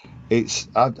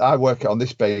 I work it on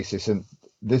this basis, and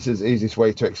this is the easiest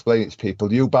way to explain it to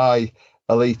people. You buy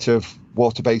a litre of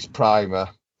water-based primer,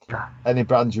 any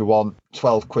brand you want,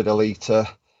 12 quid a litre.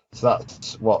 So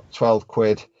that's what, 12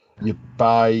 quid. You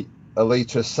buy a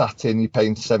litre of satin, you're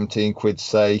paying 17 quid,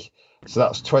 say. So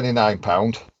that's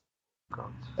 £29.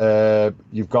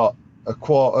 You've got a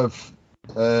quart of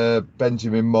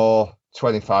Benjamin Moore,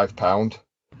 £25.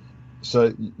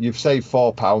 So you've saved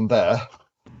 £4 there.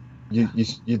 You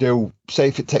do, say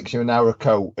if it takes you an hour a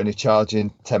coat and you're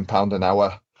charging £10 an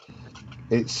hour,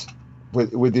 it's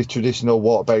with your traditional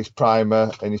water-based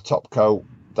primer and your top coat,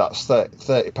 that's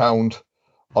 £30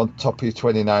 on top of your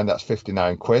 29, that's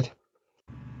 59 quid.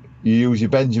 You use your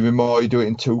Benjamin Moore, you do it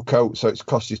in 2 coats, so it's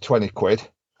cost you 20 quid.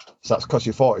 So that's cost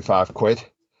you 45 quid.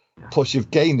 Plus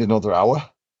you've gained another hour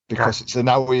because it's an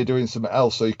hour you're doing something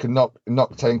else, so you can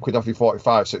knock 10 quid off your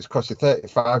 45, so it's cost you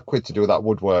 35 quid to do that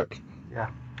woodwork. Yeah.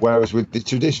 Whereas with the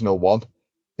traditional one,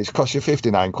 it's cost you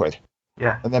 59 quid.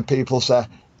 Yeah. And then people say,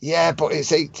 yeah, but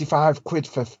it's 85 quid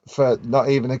for not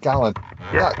even a gallon.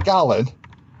 Yeah. That gallon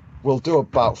will do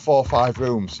about 4 or 5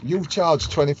 rooms. You charge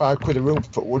 25 quid a room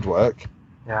for woodwork.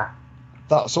 Yeah.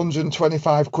 That's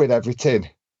 125 quid every tin.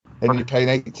 And you're paying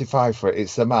 85 for it.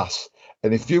 It's the mass.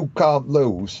 And if you can't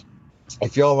lose,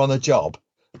 if you're on a job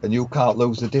and you can't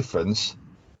lose the difference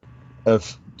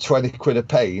of 20 quid of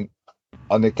paint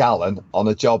on a gallon on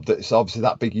a job that's obviously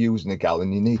that big using a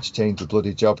gallon, you need to change the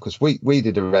bloody job. Because we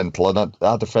did a rental, and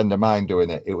I had a friend of mine doing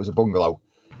it. It was a bungalow.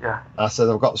 Yeah. I said,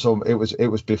 I've got some. It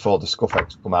was before the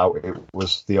Scuffex come out. It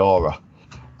was the Aura.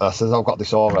 I said, I've got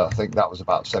this Aura. I think that was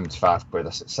about 75 quid.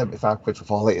 I said, 75 quid for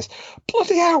 4 litres.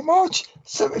 Bloody how much?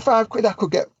 75 quid. I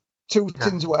could get 2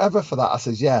 tins of whatever for that. I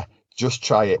says, yeah, just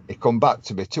try it. He come back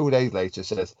to me 2 days later,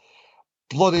 says,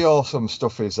 bloody awesome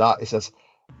stuff is that. He says,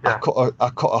 I cut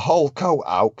a whole coat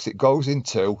out because it goes in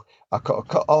 2. I cut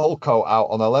a whole coat out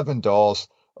on 11 doors,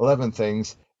 11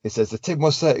 things. He says, the tin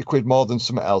was 30 quid more than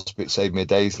something else, but it saved me a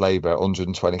day's labour,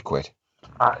 120 quid.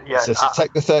 He says,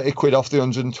 take the 30 quid off the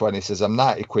 120. He says, I'm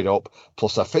 90 quid up,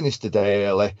 plus I finished the day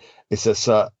early. He says,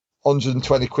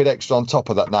 120 quid extra on top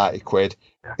of that 90 quid.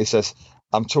 Yeah. He says,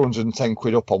 I'm 210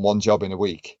 quid up on one job in a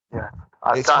week. Yeah,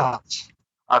 I've done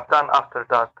after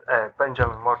that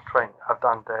Benjamin Moore training. I've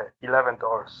done the 11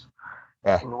 doors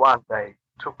in one day,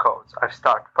 2 coats. I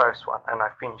start first one and I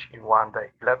finish in one day,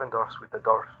 11 doors with the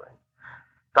door frame.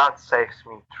 That saves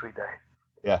me 3 days.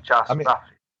 Yeah, just roughly.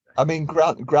 I mean,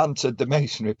 granted, the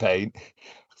masonry paint,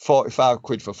 45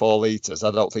 quid for 4 litres.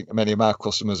 I don't think many of my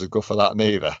customers would go for that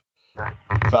neither. Yeah.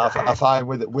 But I find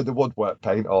with the woodwork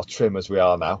paint or trim as we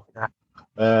are now,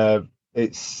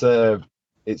 it's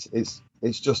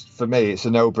just, for me, it's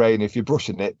a no-brainer. If you're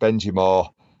brushing it, Benji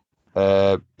Moore.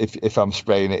 If I'm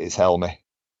spraying it, it's Helmy.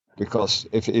 Because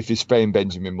if you're spraying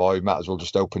Benjamin Moore, you might as well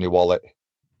just open your wallet.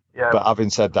 Yeah. But having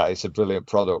said that, it's a brilliant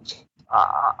product.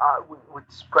 With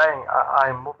spraying,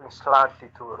 I'm moving slightly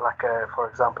to for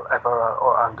example, Emerald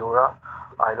or Andura.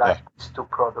 I like these 2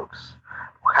 products.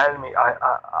 Helmy,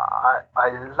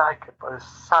 I like it, but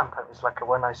sometimes it's like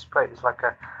when I spray, it's like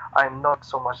I'm not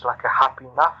so much happy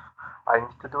enough. I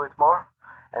need to do it more,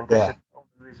 and this is the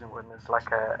only reason when it's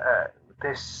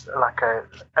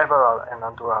Emerald and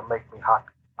Andura make me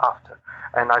happy after,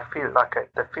 and I feel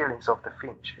the feelings of the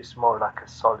finish is more a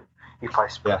solid if I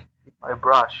spray. If I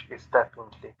brush, it's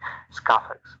definitely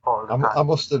Scuffex all the time. I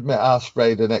must admit, I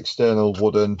sprayed an external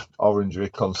wooden orangery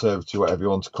conservatory, whatever you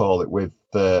want to call it, with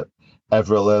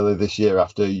Everell earlier this year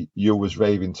after you was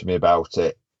raving to me about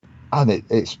it, and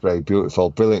it sprayed beautiful,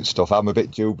 brilliant stuff. I'm a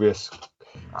bit dubious.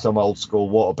 Some old school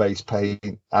water-based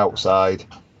paint outside.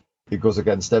 It goes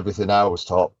against everything I was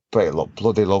taught, but it looked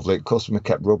bloody lovely. The customer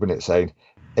kept rubbing it, saying,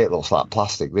 it looks like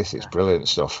plastic. This is brilliant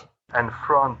stuff. And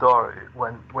front door,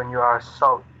 when you are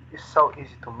it's so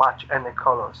easy to match any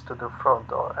colors to the front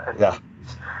door. And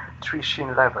it's 3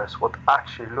 sheen levers, what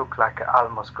actually look like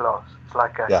almost gloves. It's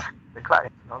the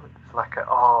client,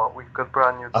 it's we've got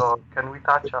brand new door. Can we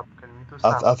touch up? Can we do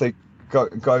something? I think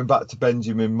going back to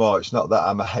Benjamin Moore, it's not that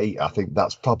I'm a hater. I think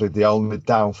that's probably the only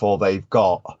downfall they've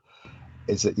got,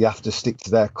 is that you have to stick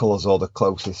to their colours or the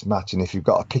closest match. And if you've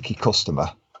got a picky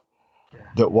customer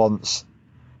that wants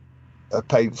a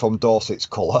paint from Dorset's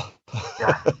colour,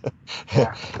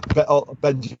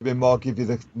 Benjamin Moore give you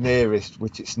the nearest,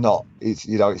 which it's not.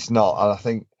 It's not. And I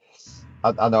think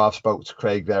I know I've spoke to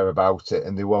Craig there about it,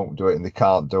 and they won't do it and they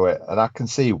can't do it, and I can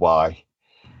see why.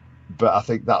 But I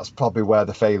think that's probably where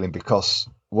they're failing, because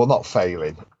not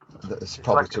failing. It's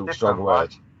probably too strong a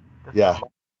word. Yeah,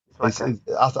 I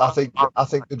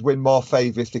think they'd win more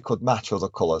favour if they could match other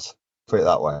colours. Put it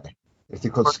that way. If they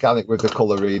could scan it with the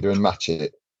colour reader and match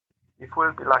it. It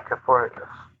will be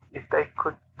if they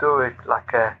could do it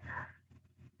a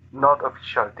not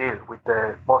official deal with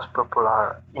the most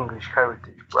popular English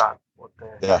heritage brand, what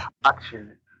the actual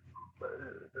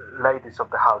ladies of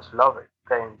the house love it,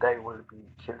 then they will be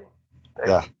killing.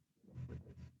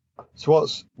 So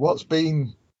what's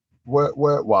been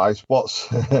work-wise? What's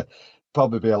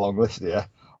probably be a long list here.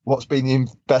 What's been your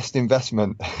best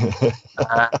investment?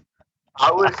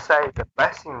 I will say the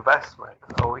best investment.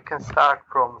 So we can start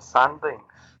from sandings.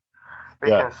 We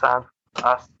can sand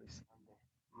Astri sanding.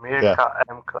 Mirka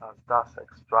M-Class dust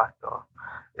extractor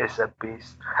is a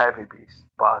beast, heavy beast,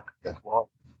 but it works.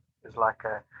 It's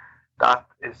that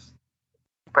is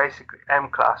basically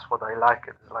M-Class. What I like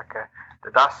it is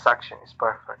the dust suction is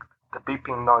perfect. The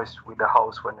beeping noise with the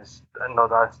hose when it's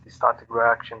that's the static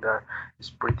reaction there is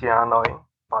pretty annoying,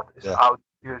 but it's out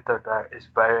filter there is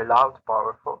very loud,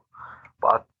 powerful.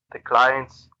 But the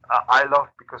clients, I love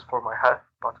because for my health,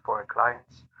 but for the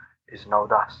clients, is no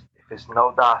dust. If it's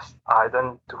no dust, I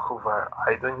don't need to hoover,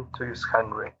 I don't need to use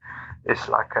Henry. It's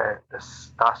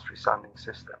this dust resanding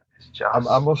system. It's just.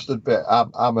 I must admit,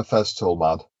 I'm a Festool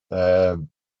man,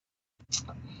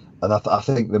 and I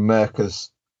think the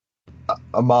Mirka's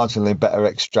a marginally better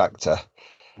extractor.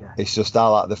 It's just I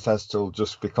like the Festool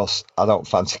just because I don't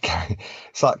fancy carrying.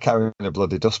 It's like carrying a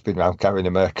bloody dustbin around, carrying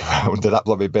a Mirka around. They're that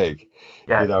bloody big,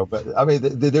 But I mean,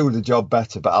 they do the job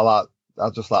better. But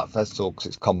just like Festool because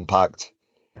it's compact.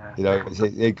 Yeah. You know,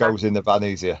 it goes in the van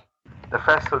easier. The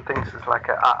Festool things is like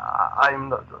I'm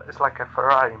not. It's like a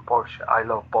Ferrari and Porsche. I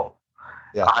love both.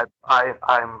 Yeah.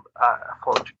 I'm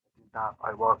fortunate enough.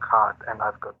 I work hard and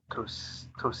I've got two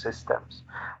systems.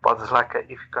 But it's like if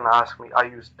you're gonna ask me, I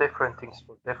use different things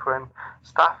for different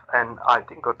stuff, and I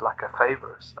think got like a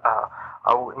favors.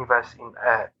 I will invest in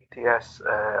ETS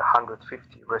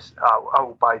 150. I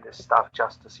will buy this stuff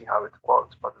just to see how it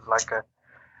works. But it's like a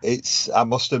I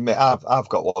must admit, I've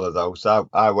got one of those.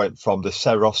 I went from the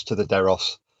Seros to the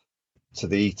Deros to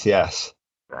the ETS.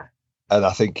 Yeah. And I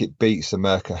think it beats the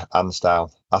Merca hands down.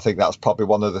 I think that's probably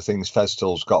one of the things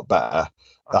Festool's got better.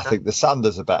 Okay. I think the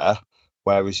Sanders are better,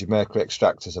 whereas your Merca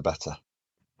extractors are better.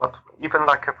 But even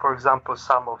like, for example,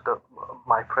 some of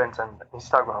my friends and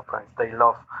Instagram friends, they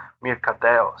love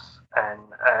Mercadeos, and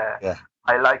Yeah.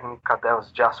 I like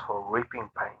Mercadeos just for ripping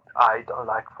paint. I don't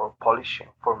like for polishing.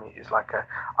 For me, it's like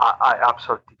I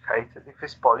absolutely hate it. If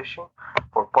it's polishing,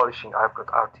 for polishing, I've got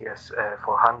RTS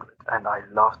 400, and I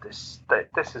love this.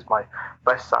 This is my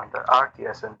best sander.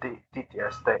 RTS and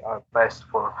DTS, they are best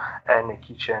for any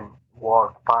kitchen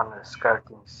work, panels,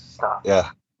 skirting stuff. Yeah.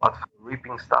 But for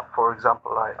ripping stuff, for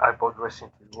example, I bought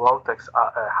recently Rotex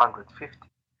 150,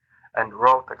 and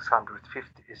Rotex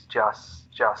 150 is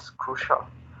just crucial.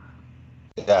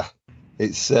 Yeah.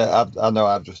 It's I know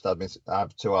I have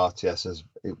two RTSs.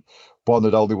 One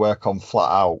would only work on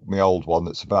flat out. My old one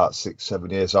that's about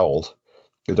 6-7 years old.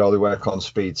 It'd only work on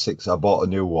speed 6. I bought a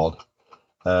new one.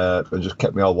 And just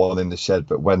kept my old one in the shed.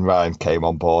 But when Ryan came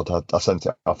on board, I sent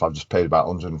it off. I've just paid about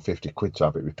 150 quid to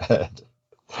have it repaired.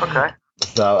 Okay.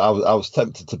 So I was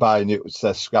tempted to buy a new,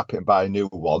 scrap it and buy a new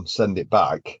one, send it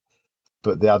back.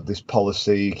 But they had this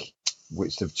policy,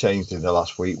 which they've changed in the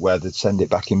last week, where they'd send it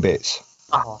back in bits.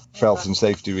 For health and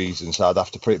safety reasons, so I'd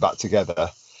have to put it back together.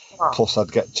 Plus,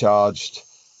 I'd get charged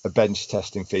a bench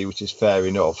testing fee, which is fair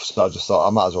enough. So I just thought I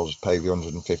might as well just pay the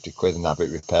 150 quid and have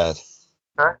it repaired.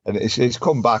 Okay. And it's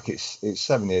come back. It's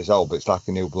 7 years old, but it's like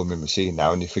a new blooming machine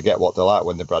now. And you forget what they're like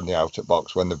when they're brand new out of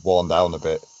box, when they've worn down a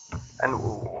bit. And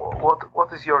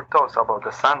what is your thoughts about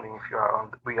the sanding? If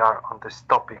we are on this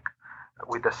topic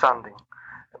with the sanding,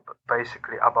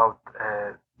 basically about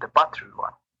the battery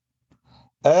one.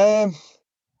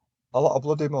 A lot of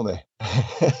bloody money,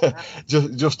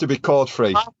 just to be cord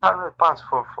free. £500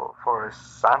 for a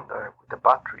sander with a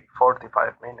battery,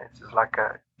 45 minutes is like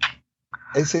a.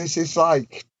 It's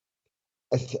like,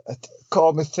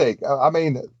 call me thick. I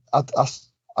mean,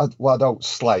 I don't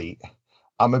slate.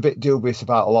 I'm a bit dubious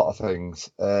about a lot of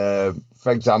things. For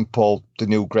example, the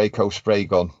new Graco spray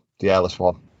gun, the airless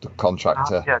one, the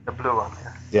contractor. Yeah, the blue one.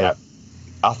 Yeah.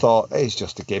 I thought it's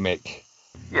just a gimmick.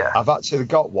 Yeah. I've actually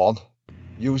got one.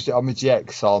 Used it on my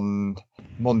GX on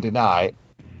Monday night.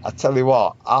 I tell you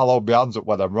what, I'll hold my hands up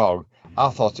when I'm wrong. I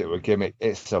thought it was a gimmick.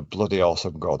 It's a bloody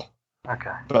awesome gun.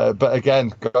 Okay. But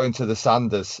again, going to the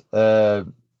Sanders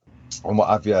and what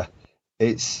have you,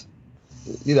 it's,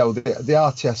 you know, the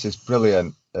RTS is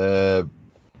brilliant. You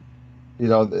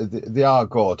know, they are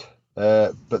good.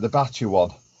 But the battery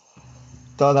one,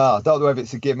 don't know if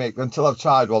it's a gimmick. Until I've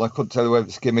tried one, I couldn't tell you whether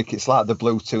it's a gimmick. It's like the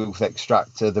Bluetooth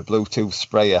extractor, the Bluetooth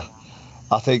sprayer.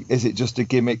 I think, is it just a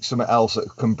gimmick, something else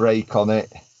that can break on it?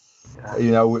 Yeah.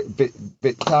 You know,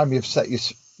 bit time you've set your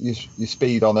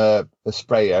speed on a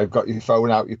sprayer, got your phone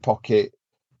out your pocket,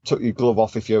 took your glove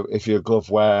off if you're a glove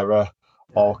wearer,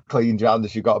 or cleaned your hand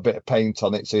if you've got a bit of paint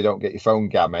on it so you don't get your phone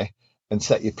gammy, and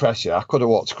set your pressure. I could have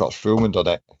walked across the room and done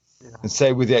it. Yeah. And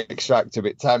say with the extractor,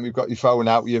 bit time you've got your phone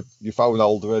out, your phone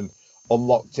holder, and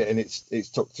unlocked it, and it's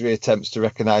took 3 attempts to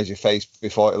recognise your face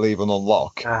before it'll even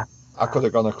unlock. Yeah. I could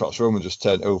have gone across the room and just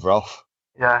turned over off.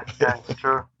 Yeah, it's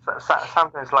true.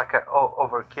 Sometimes like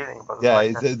overkilling, but yeah,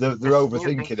 like they're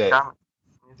overthinking it.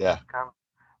 Yeah.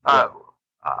 I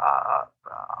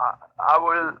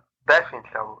will definitely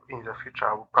in the future.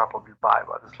 I will probably buy,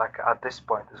 but it's like at this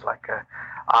point, it's like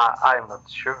I'm not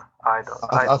sure.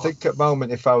 I think at the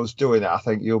moment, if I was doing it, I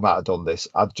think you might have done this.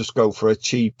 I'd just go for a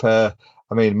cheaper.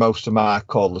 I mean, most of my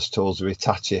cordless tools are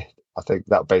Hitachi. I think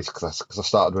that basically, because I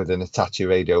started with an Hitachi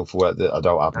radio for work that I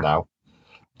don't have now.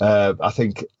 I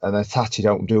think an Hitachi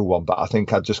don't do one, but I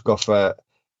think I'd just go for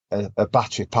a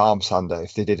battery palm sander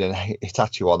if they did an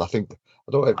Hitachi one. I don't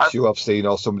know if it's you I've seen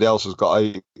or somebody else has got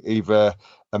either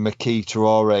a Makita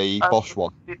or a Bosch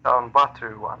one. On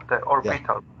battery one, the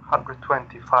Orbital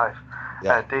 125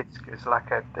 disc is like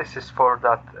this is for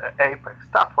that Apex.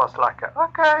 That was like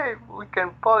okay, we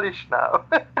can polish now.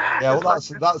 Yeah, well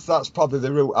that's probably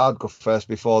the route I'd go first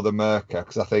before the Merca,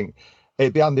 because I think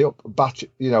it'd be on the battery,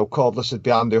 you know, cordless would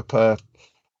be on the upper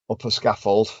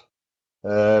scaffold.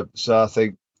 So I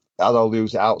think I'd only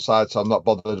use it outside, so I'm not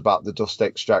bothered about the dust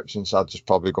extraction. So I'd just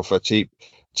probably go for a cheap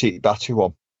battery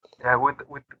one. Yeah,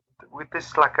 with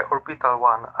this like a orbital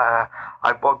one,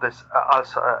 I bought this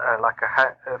also like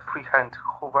a freehand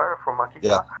Hoover from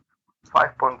Yeah,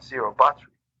 Makita, 5.0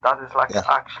 battery. That is like yeah,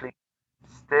 actually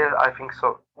still I think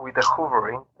so with the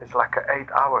hoovering it's like 8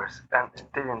 hours and it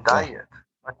didn't die yeah, yet.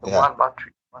 Like yeah. one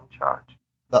battery, one charge.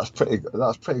 That's pretty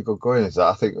good going, is that?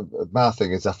 I think my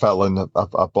thing is I fell and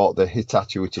I bought the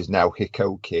Hitachi, which is now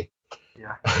Hikoki,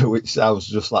 Yeah, which sounds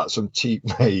just like some cheap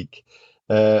make.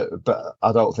 But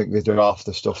I don't think they do half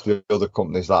the stuff the other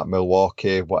companies like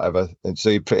Milwaukee, whatever. And so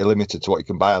you're pretty limited to what you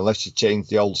can buy unless you change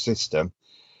the old system,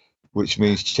 which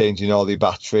means changing all the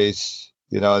batteries,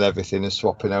 and everything and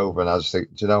swapping over. And I just think,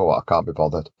 do you know what? I can't be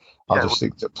bothered. I'll yeah, just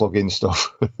stick to plug-in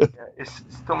stuff. yeah. It's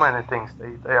too many things.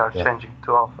 They are Yeah. changing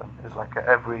too often. It's like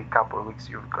every couple of weeks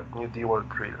you've got new DeWalt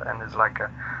drill and it's like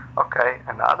okay,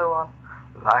 another one,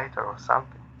 lighter or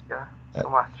something. Yeah, Yeah. too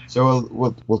much. So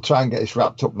we'll try and get this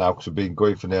wrapped up now because we've been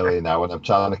going for nearly an hour, and I'm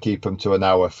trying to keep them to an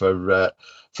hour for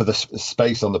the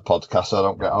space on the podcast so I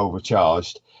don't get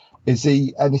overcharged. Is there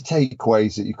any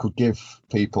takeaways that you could give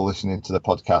people listening to the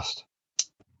podcast?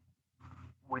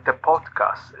 With the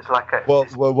podcast, it's like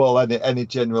Well, any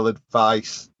general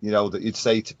advice that you'd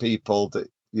say to people that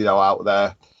out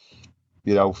there,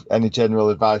 any general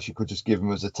advice you could just give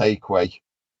them as a takeaway?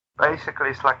 basically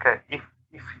it's like if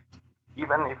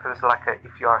even if it's like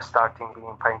if you are starting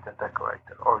being paint and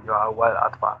decorator or you are well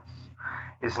advanced,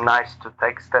 it's nice to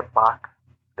take a step back,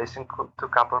 listen to a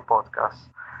couple of podcasts,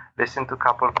 listen to a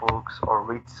couple of books or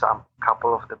read some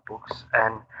couple of the books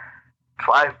and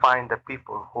try find the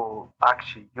people who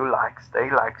actually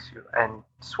they likes you and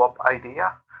swap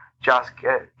idea. Just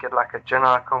get like a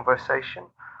general conversation,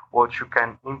 what you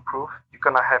can improve. You're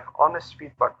gonna have honest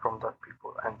feedback from that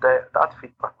people, and that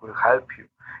feedback will help you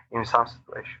in some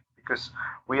situation. Because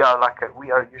we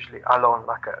are usually alone,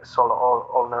 like a solo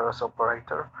owner's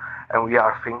operator, and we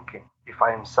are thinking. If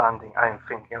I am sanding, I am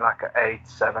thinking like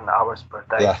 8-7 hours per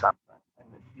day Yeah, sometimes. And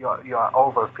you are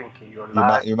overthinking your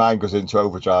life. your mind goes into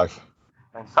overdrive.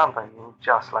 And sometimes you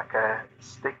just like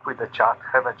stick with the chat,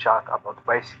 have a chat about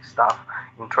basic stuff,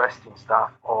 interesting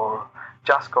stuff, or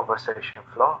just conversation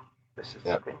flow. This is the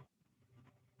Yeah. thing.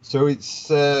 So it's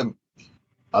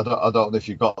I don't know if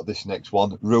you got this next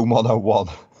one, Room 101.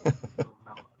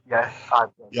 Yes,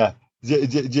 I've done. Yeah.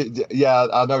 Yeah,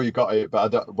 I know you got it,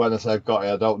 but when I say I've got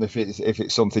it, I don't know if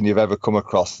it's something you've ever come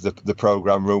across, the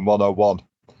program Room 101,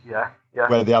 Yeah,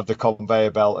 where they have the conveyor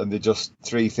belt and they're just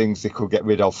three things they could get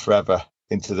rid of forever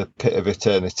into the pit of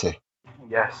eternity.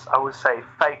 yes. I would say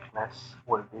fakeness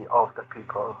will be of the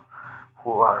people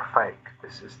who are fake.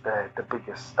 This is the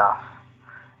biggest stuff.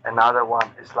 Another one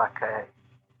is like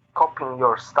copying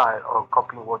your style or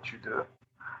copying what you do.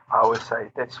 I would say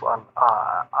this one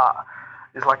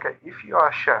is like if you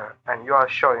are sure and you are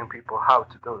showing people how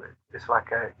to do it. It's like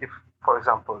if, for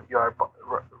example, you are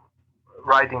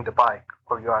riding the bike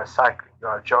or you are cycling, you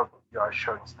are jogging, you are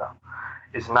showing stuff.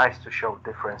 It's nice to show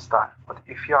different style. But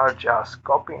if you are just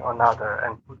copying another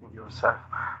and putting yourself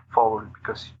forward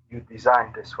because you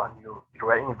designed this one, you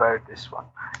reinvent this one.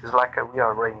 It's like we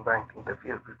are reinventing the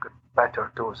wheel. We've got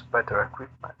better tools, better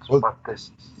equipment. Well, but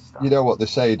this stuff. You know what they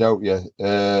say, don't you?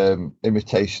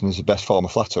 Imitation is the best form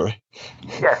of flattery.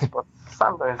 Yes, but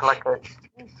sometimes like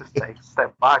you need to take a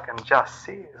step back and just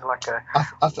see. It's like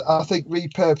I think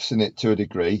repurposing it to a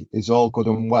degree is all good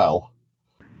and well,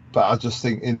 but I just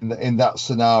think in that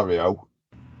scenario,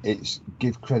 it's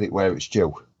give credit where it's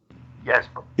due. yes,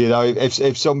 but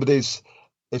If somebody's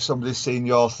seen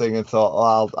your thing and thought,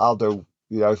 oh, I'll do,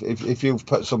 if you've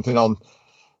put something on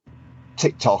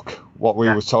TikTok, what we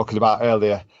were talking about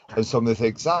earlier, and somebody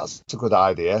thinks that's a good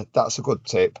idea, that's a good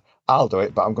tip, I'll do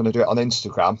it, but I'm going to do it on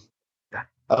Instagram. Yeah.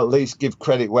 At least give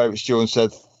credit where it's due and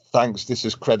said, thanks, this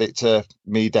is credit to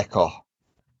me decor.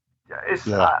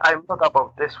 Yeah, I'm not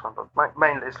about this one, but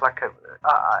mainly it's like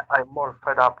I'm more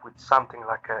fed up with something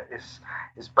like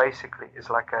is basically it's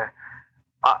like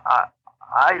I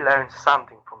learned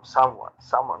something from someone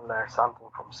learned something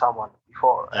from someone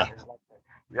before, and it's like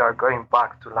we are going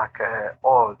back to like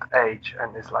old age,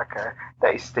 and it's like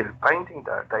they still painting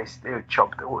there, they still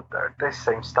chop the wood there, this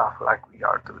same stuff like we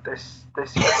are do this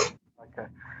like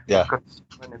you've got so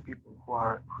many people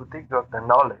who they got the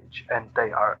knowledge and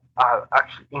they are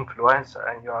actually influencer,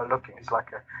 and you are looking, it's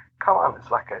like come on, it's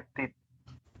like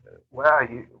where are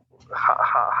you,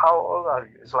 how old are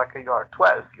you? It's like you are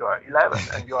 12, you are 11,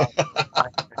 and you are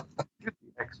like a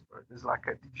beauty expert. It's like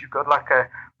did you got like a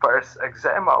first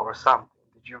eczema or something?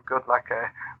 Did you got like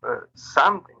a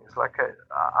something? It's like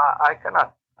I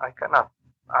cannot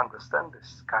understand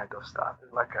this kind of stuff.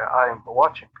 It's like I am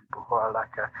watching people who are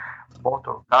like a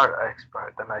motor car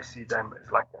expert, and I see them.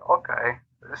 It's like okay,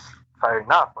 this is fair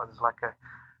enough, but it's like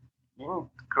you need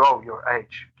to grow your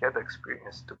age, get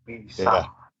experience to be Yeah.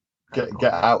 some.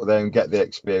 Get out there and get the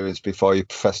experience before you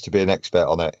profess to be an expert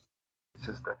on it. This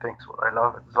is the things what I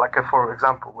love. It's like for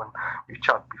example, when we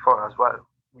chat before as well,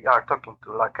 we are talking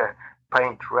to like a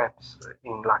paint reps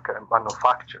in like a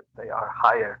manufacturer. They are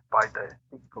hired by the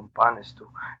big companies to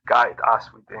guide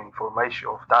us with the information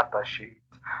of data sheet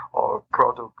or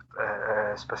product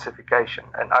specification,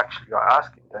 and actually you are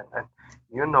asking them, and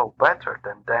you know better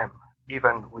than them,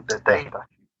 even with the data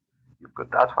sheet. You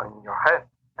put that one in your head,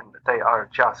 and they are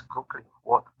just googling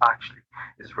what actually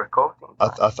is recording.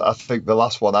 I think the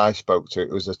last one I spoke to, it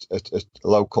was a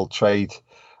local trade.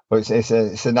 Well,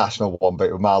 it's a national one, but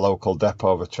it was my local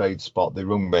depot of a trade spot. They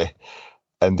rung me,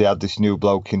 and they had this new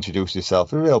bloke introduce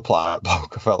himself. A real polite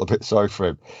bloke. I felt a bit sorry for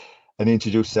him. And he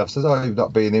introduced himself. Says, "Oh, you've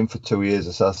not been in for 2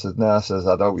 years." I said, "No." I says,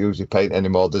 "I don't usually paint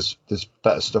anymore. There's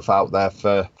better stuff out there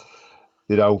for,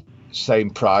 same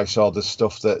price, or there's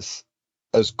stuff that's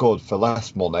as good for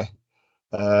less money.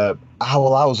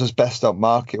 Ours is best on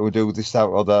market. We do this, that,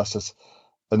 or that." Says,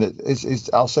 and it's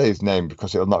I'll say his name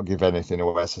because it'll not give anything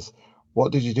away. Says,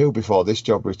 "What did you do before this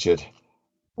job, Richard?"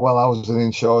 "Well, I was an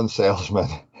insurance salesman."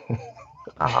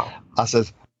 I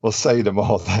said, "Well, say no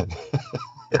more then."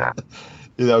 Yeah.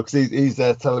 Because he's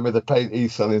there telling me the paint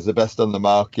he's selling is the best on the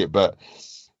market, but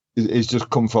he's just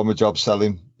come from a job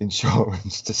selling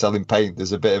insurance to selling paint.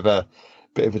 There's a bit of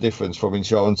a difference from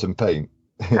insurance and paint.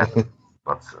 Yeah.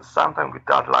 But sometimes with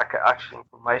that, like actual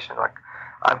information, like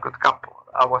I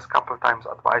was couple times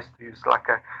advised to use like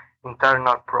a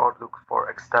internal product for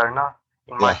external.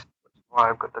 In my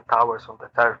I've got the towers on the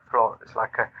third floor. It's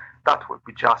like that would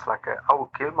be just like I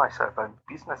will kill myself and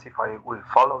business if I will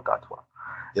follow that one.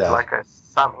 Yeah. It's like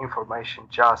some information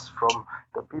just from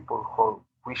the people who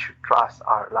we should trust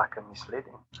are like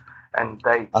misleading, and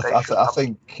I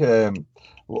think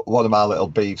one of my little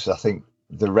beefs. I think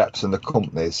the reps and the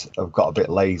companies have got a bit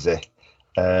lazy,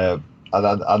 and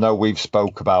I know we've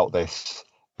spoke about this.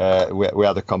 We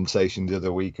had a conversation the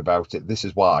other week about it. This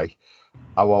is why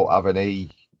I won't have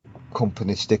any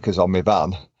company stickers on my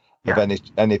van of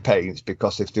any paints,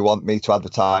 because if they want me to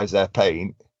advertise their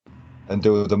paint and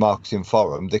do the marketing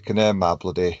for them, they can earn my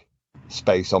bloody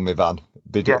space on my van,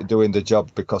 doing the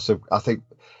job, because of,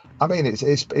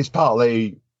 it's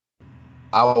partly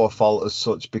our fault as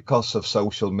such, because of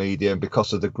social media and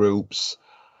because of the groups.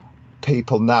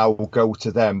 People now go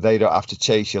to them. They don't have to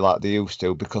chase you like they used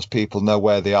to, because people know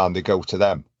where they are and they go to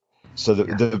them. So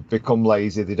they've become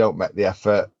lazy. They don't make the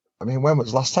effort. I mean, when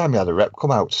was the last time you had a rep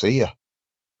come out to see you?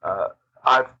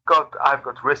 I've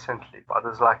got recently, but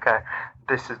it's like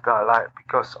this is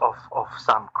because of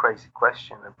some crazy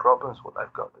question and problems what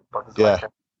I've got. But it's like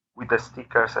with the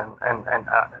stickers and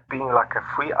being like a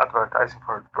free advertising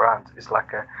for the brand is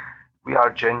like we are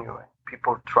genuine.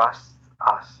 People trust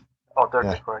us. Other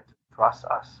decorators trust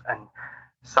us, and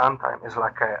sometimes it's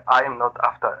like I am not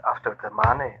after the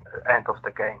money end of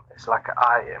the game. It's like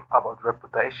I am about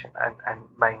reputation and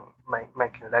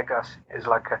making legacy. It's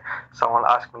like someone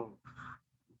asked me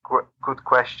good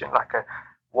question, like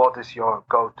what is your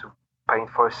go-to paint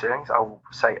for ceilings? I will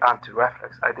say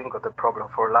anti-reflex. I didn't got the problem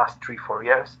for the last 3-4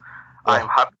 years. I'm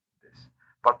happy with this.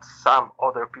 But some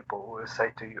other people will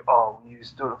say to you, "Oh, we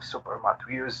use Dulux Supermatte,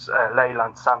 we use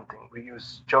Leyland something, we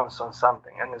use Johnson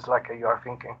something," and it's like you are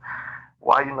thinking,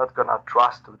 why are you not gonna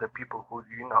trust to the people who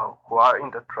who are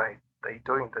in the trade? They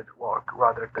doing the work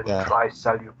rather than try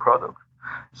sell you product.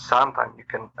 Sometimes you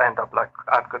can end up like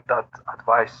I've got that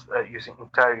advice using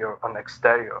interior and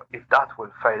exterior. If that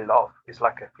will fail off, it's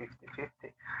like a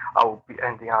 50-50. I will be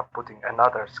ending up putting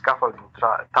another scaffolding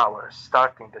tower,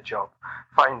 starting the job,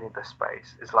 finding the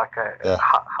space. It's like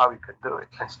how you can do it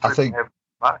and stripping everything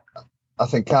back. I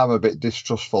think I'm a bit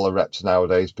distrustful of reps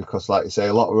nowadays, because, like you say,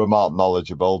 a lot of them aren't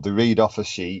knowledgeable. They read off a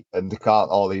sheet and they can't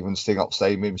all even sing up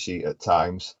same hymn sheet at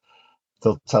times.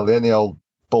 They'll tell you any old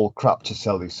bull crap to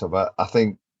sell you something. I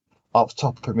think off the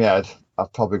top of my head,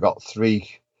 I've probably got 3.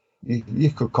 You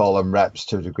could call them reps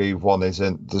to a degree. One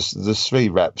isn't. There's 3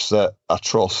 reps that I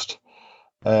trust,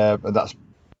 and that's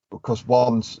because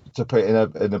one's, to put it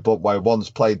in a blunt way, one's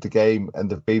played the game and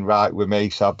they've been right with me,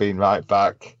 so I've been right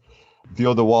back. The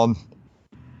other one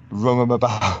rung them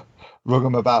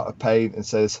about a paint and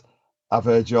says, "I've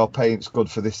heard your paint's good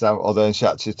for this, that, or then." She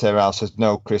actually turned around and says,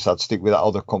 "No, Chris, I'd stick with that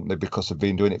other company because they've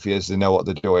been doing it for years. They know what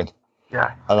they're doing."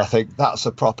 Yeah. And I think that's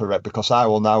a proper rep, because I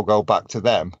will now go back to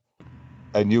them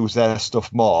and use their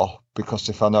stuff more, because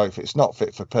if I know if it's not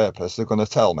fit for purpose, they're going to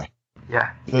tell me.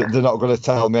 Yeah. They're not going to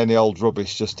tell me any old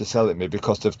rubbish just to sell it me,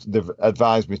 because they've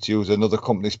advised me to use another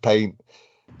company's paint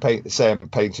the same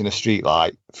paint in a street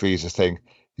light freezer thing.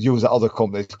 Use that other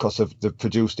company because they've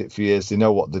produced it for years. They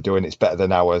know what they're doing. It's better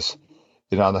than ours,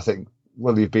 you know. And I think,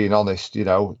 well, you've been honest, you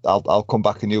know. I'll come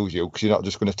back and use you, because you're not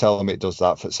just going to tell me it does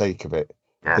that for the sake of it.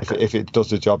 Yeah, If it does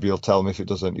the job, you'll tell me. If it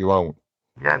doesn't, you won't.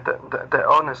 Yeah, the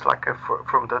honest, like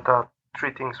from the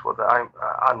three things what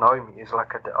annoy me is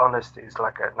like the honesty is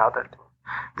like another thing,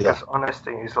 because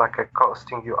honesty is like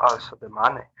costing you also the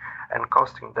money, and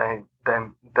costing them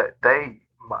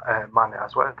money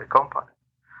as well, the company.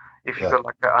 If you got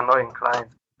like annoying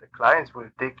clients, the clients will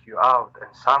dig you out,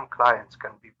 and some clients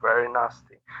can be very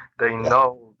nasty. They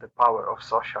know the power of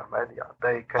social media.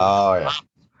 They can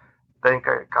they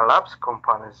can collapse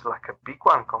companies, like a big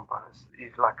one companies,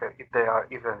 if they are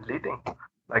even leading.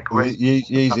 Like the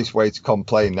easiest way to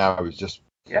complain now is just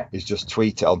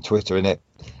tweet it on Twitter, innit?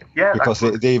 Yeah, because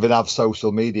they even have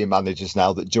social media managers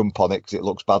now that jump on it because it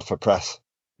looks bad for press.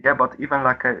 Yeah, but even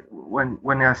like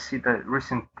when I see the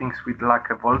recent things with like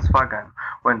a Volkswagen,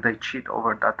 when they cheat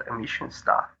over that emission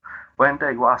stuff, when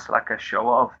they was like a show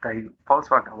off,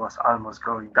 Volkswagen was almost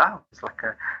going down. It's like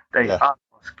they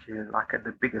almost killed like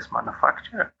the biggest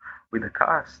manufacturer with the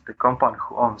cars, the company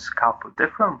who owns a couple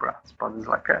different brands. But it's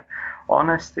like a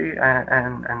honesty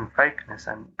and fakeness,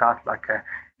 and that like a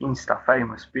Insta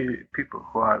famous people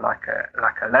who are like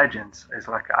a legends. It's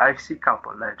like I see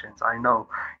couple legends. I know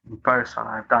in person.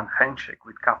 I've done handshake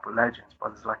with couple legends,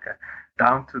 but it's like a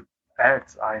down to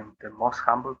earth. I'm the most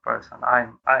humble person.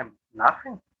 I'm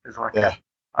nothing. It's like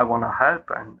I want to help,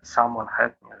 and someone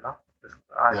helped me a lot.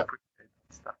 I appreciate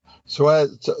that stuff. So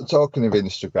talking of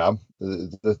Instagram,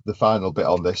 the final bit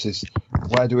on this is,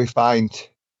 where do we find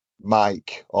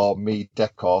Mike or Me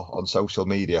Decor on social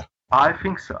media? I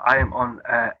think so. I am on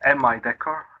MI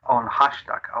Decor on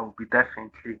hashtag. I will be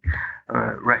definitely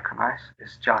recognized.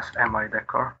 It's just MI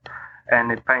Decor.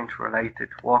 Any paint related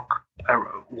walk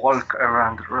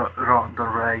around the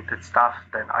related stuff,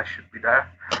 then I should be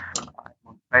there. I'm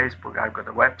on Facebook. I've got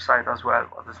a website as well.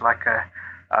 But it's like I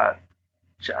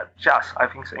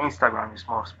think so. Instagram is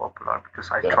most popular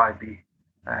because I try be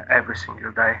every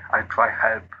single day. I try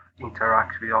help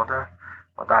interact with other,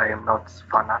 but I am not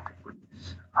fanatic with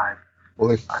this.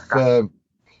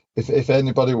 If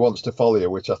anybody wants to follow you,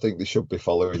 which I think they should be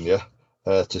following you,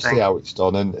 to see how it's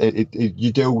done, and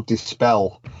you do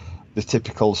dispel the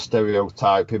typical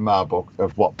stereotype in my book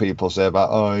of what people say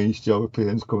about East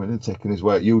Europeans coming and taking his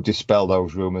work. You dispel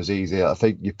those rumours easy. I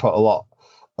think you put a lot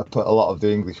of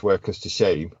the English workers to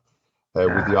shame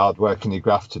with your hard work and your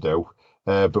graft to do.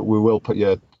 But we will put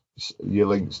your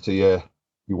links to your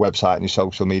website and your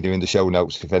social media in the show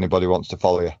notes if anybody wants to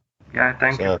follow you. Yeah,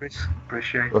 thank you, Chris.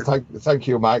 Appreciate it. Thank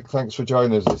you, Mike. Thanks for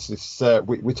joining us.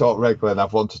 We talk regularly, and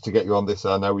I've wanted to get you on this.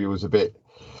 I know you was a bit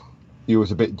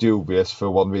dubious for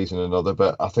one reason or another,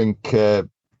 but I think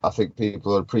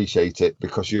people appreciate it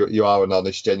because you are an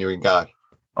honest, genuine guy.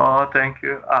 Oh, thank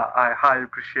you. I highly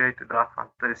appreciate that one.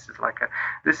 This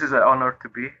is an honor to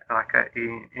be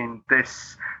in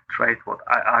this trade what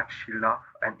I actually love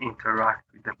and interact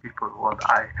with the people what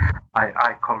I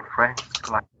call friends.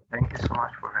 Thank you so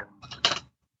much for having me.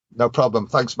 No problem.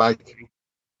 Thanks, Mike.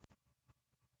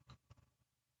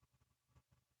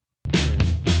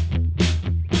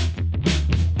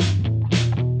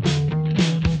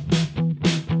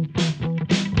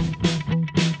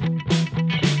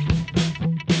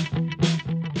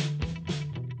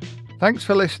 Thanks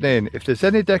for listening. If there's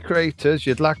any decorators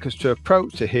you'd like us to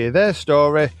approach to hear their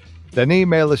story, then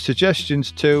email us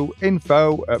suggestions to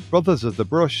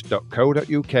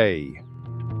info@brothersofthebrush.co.uk.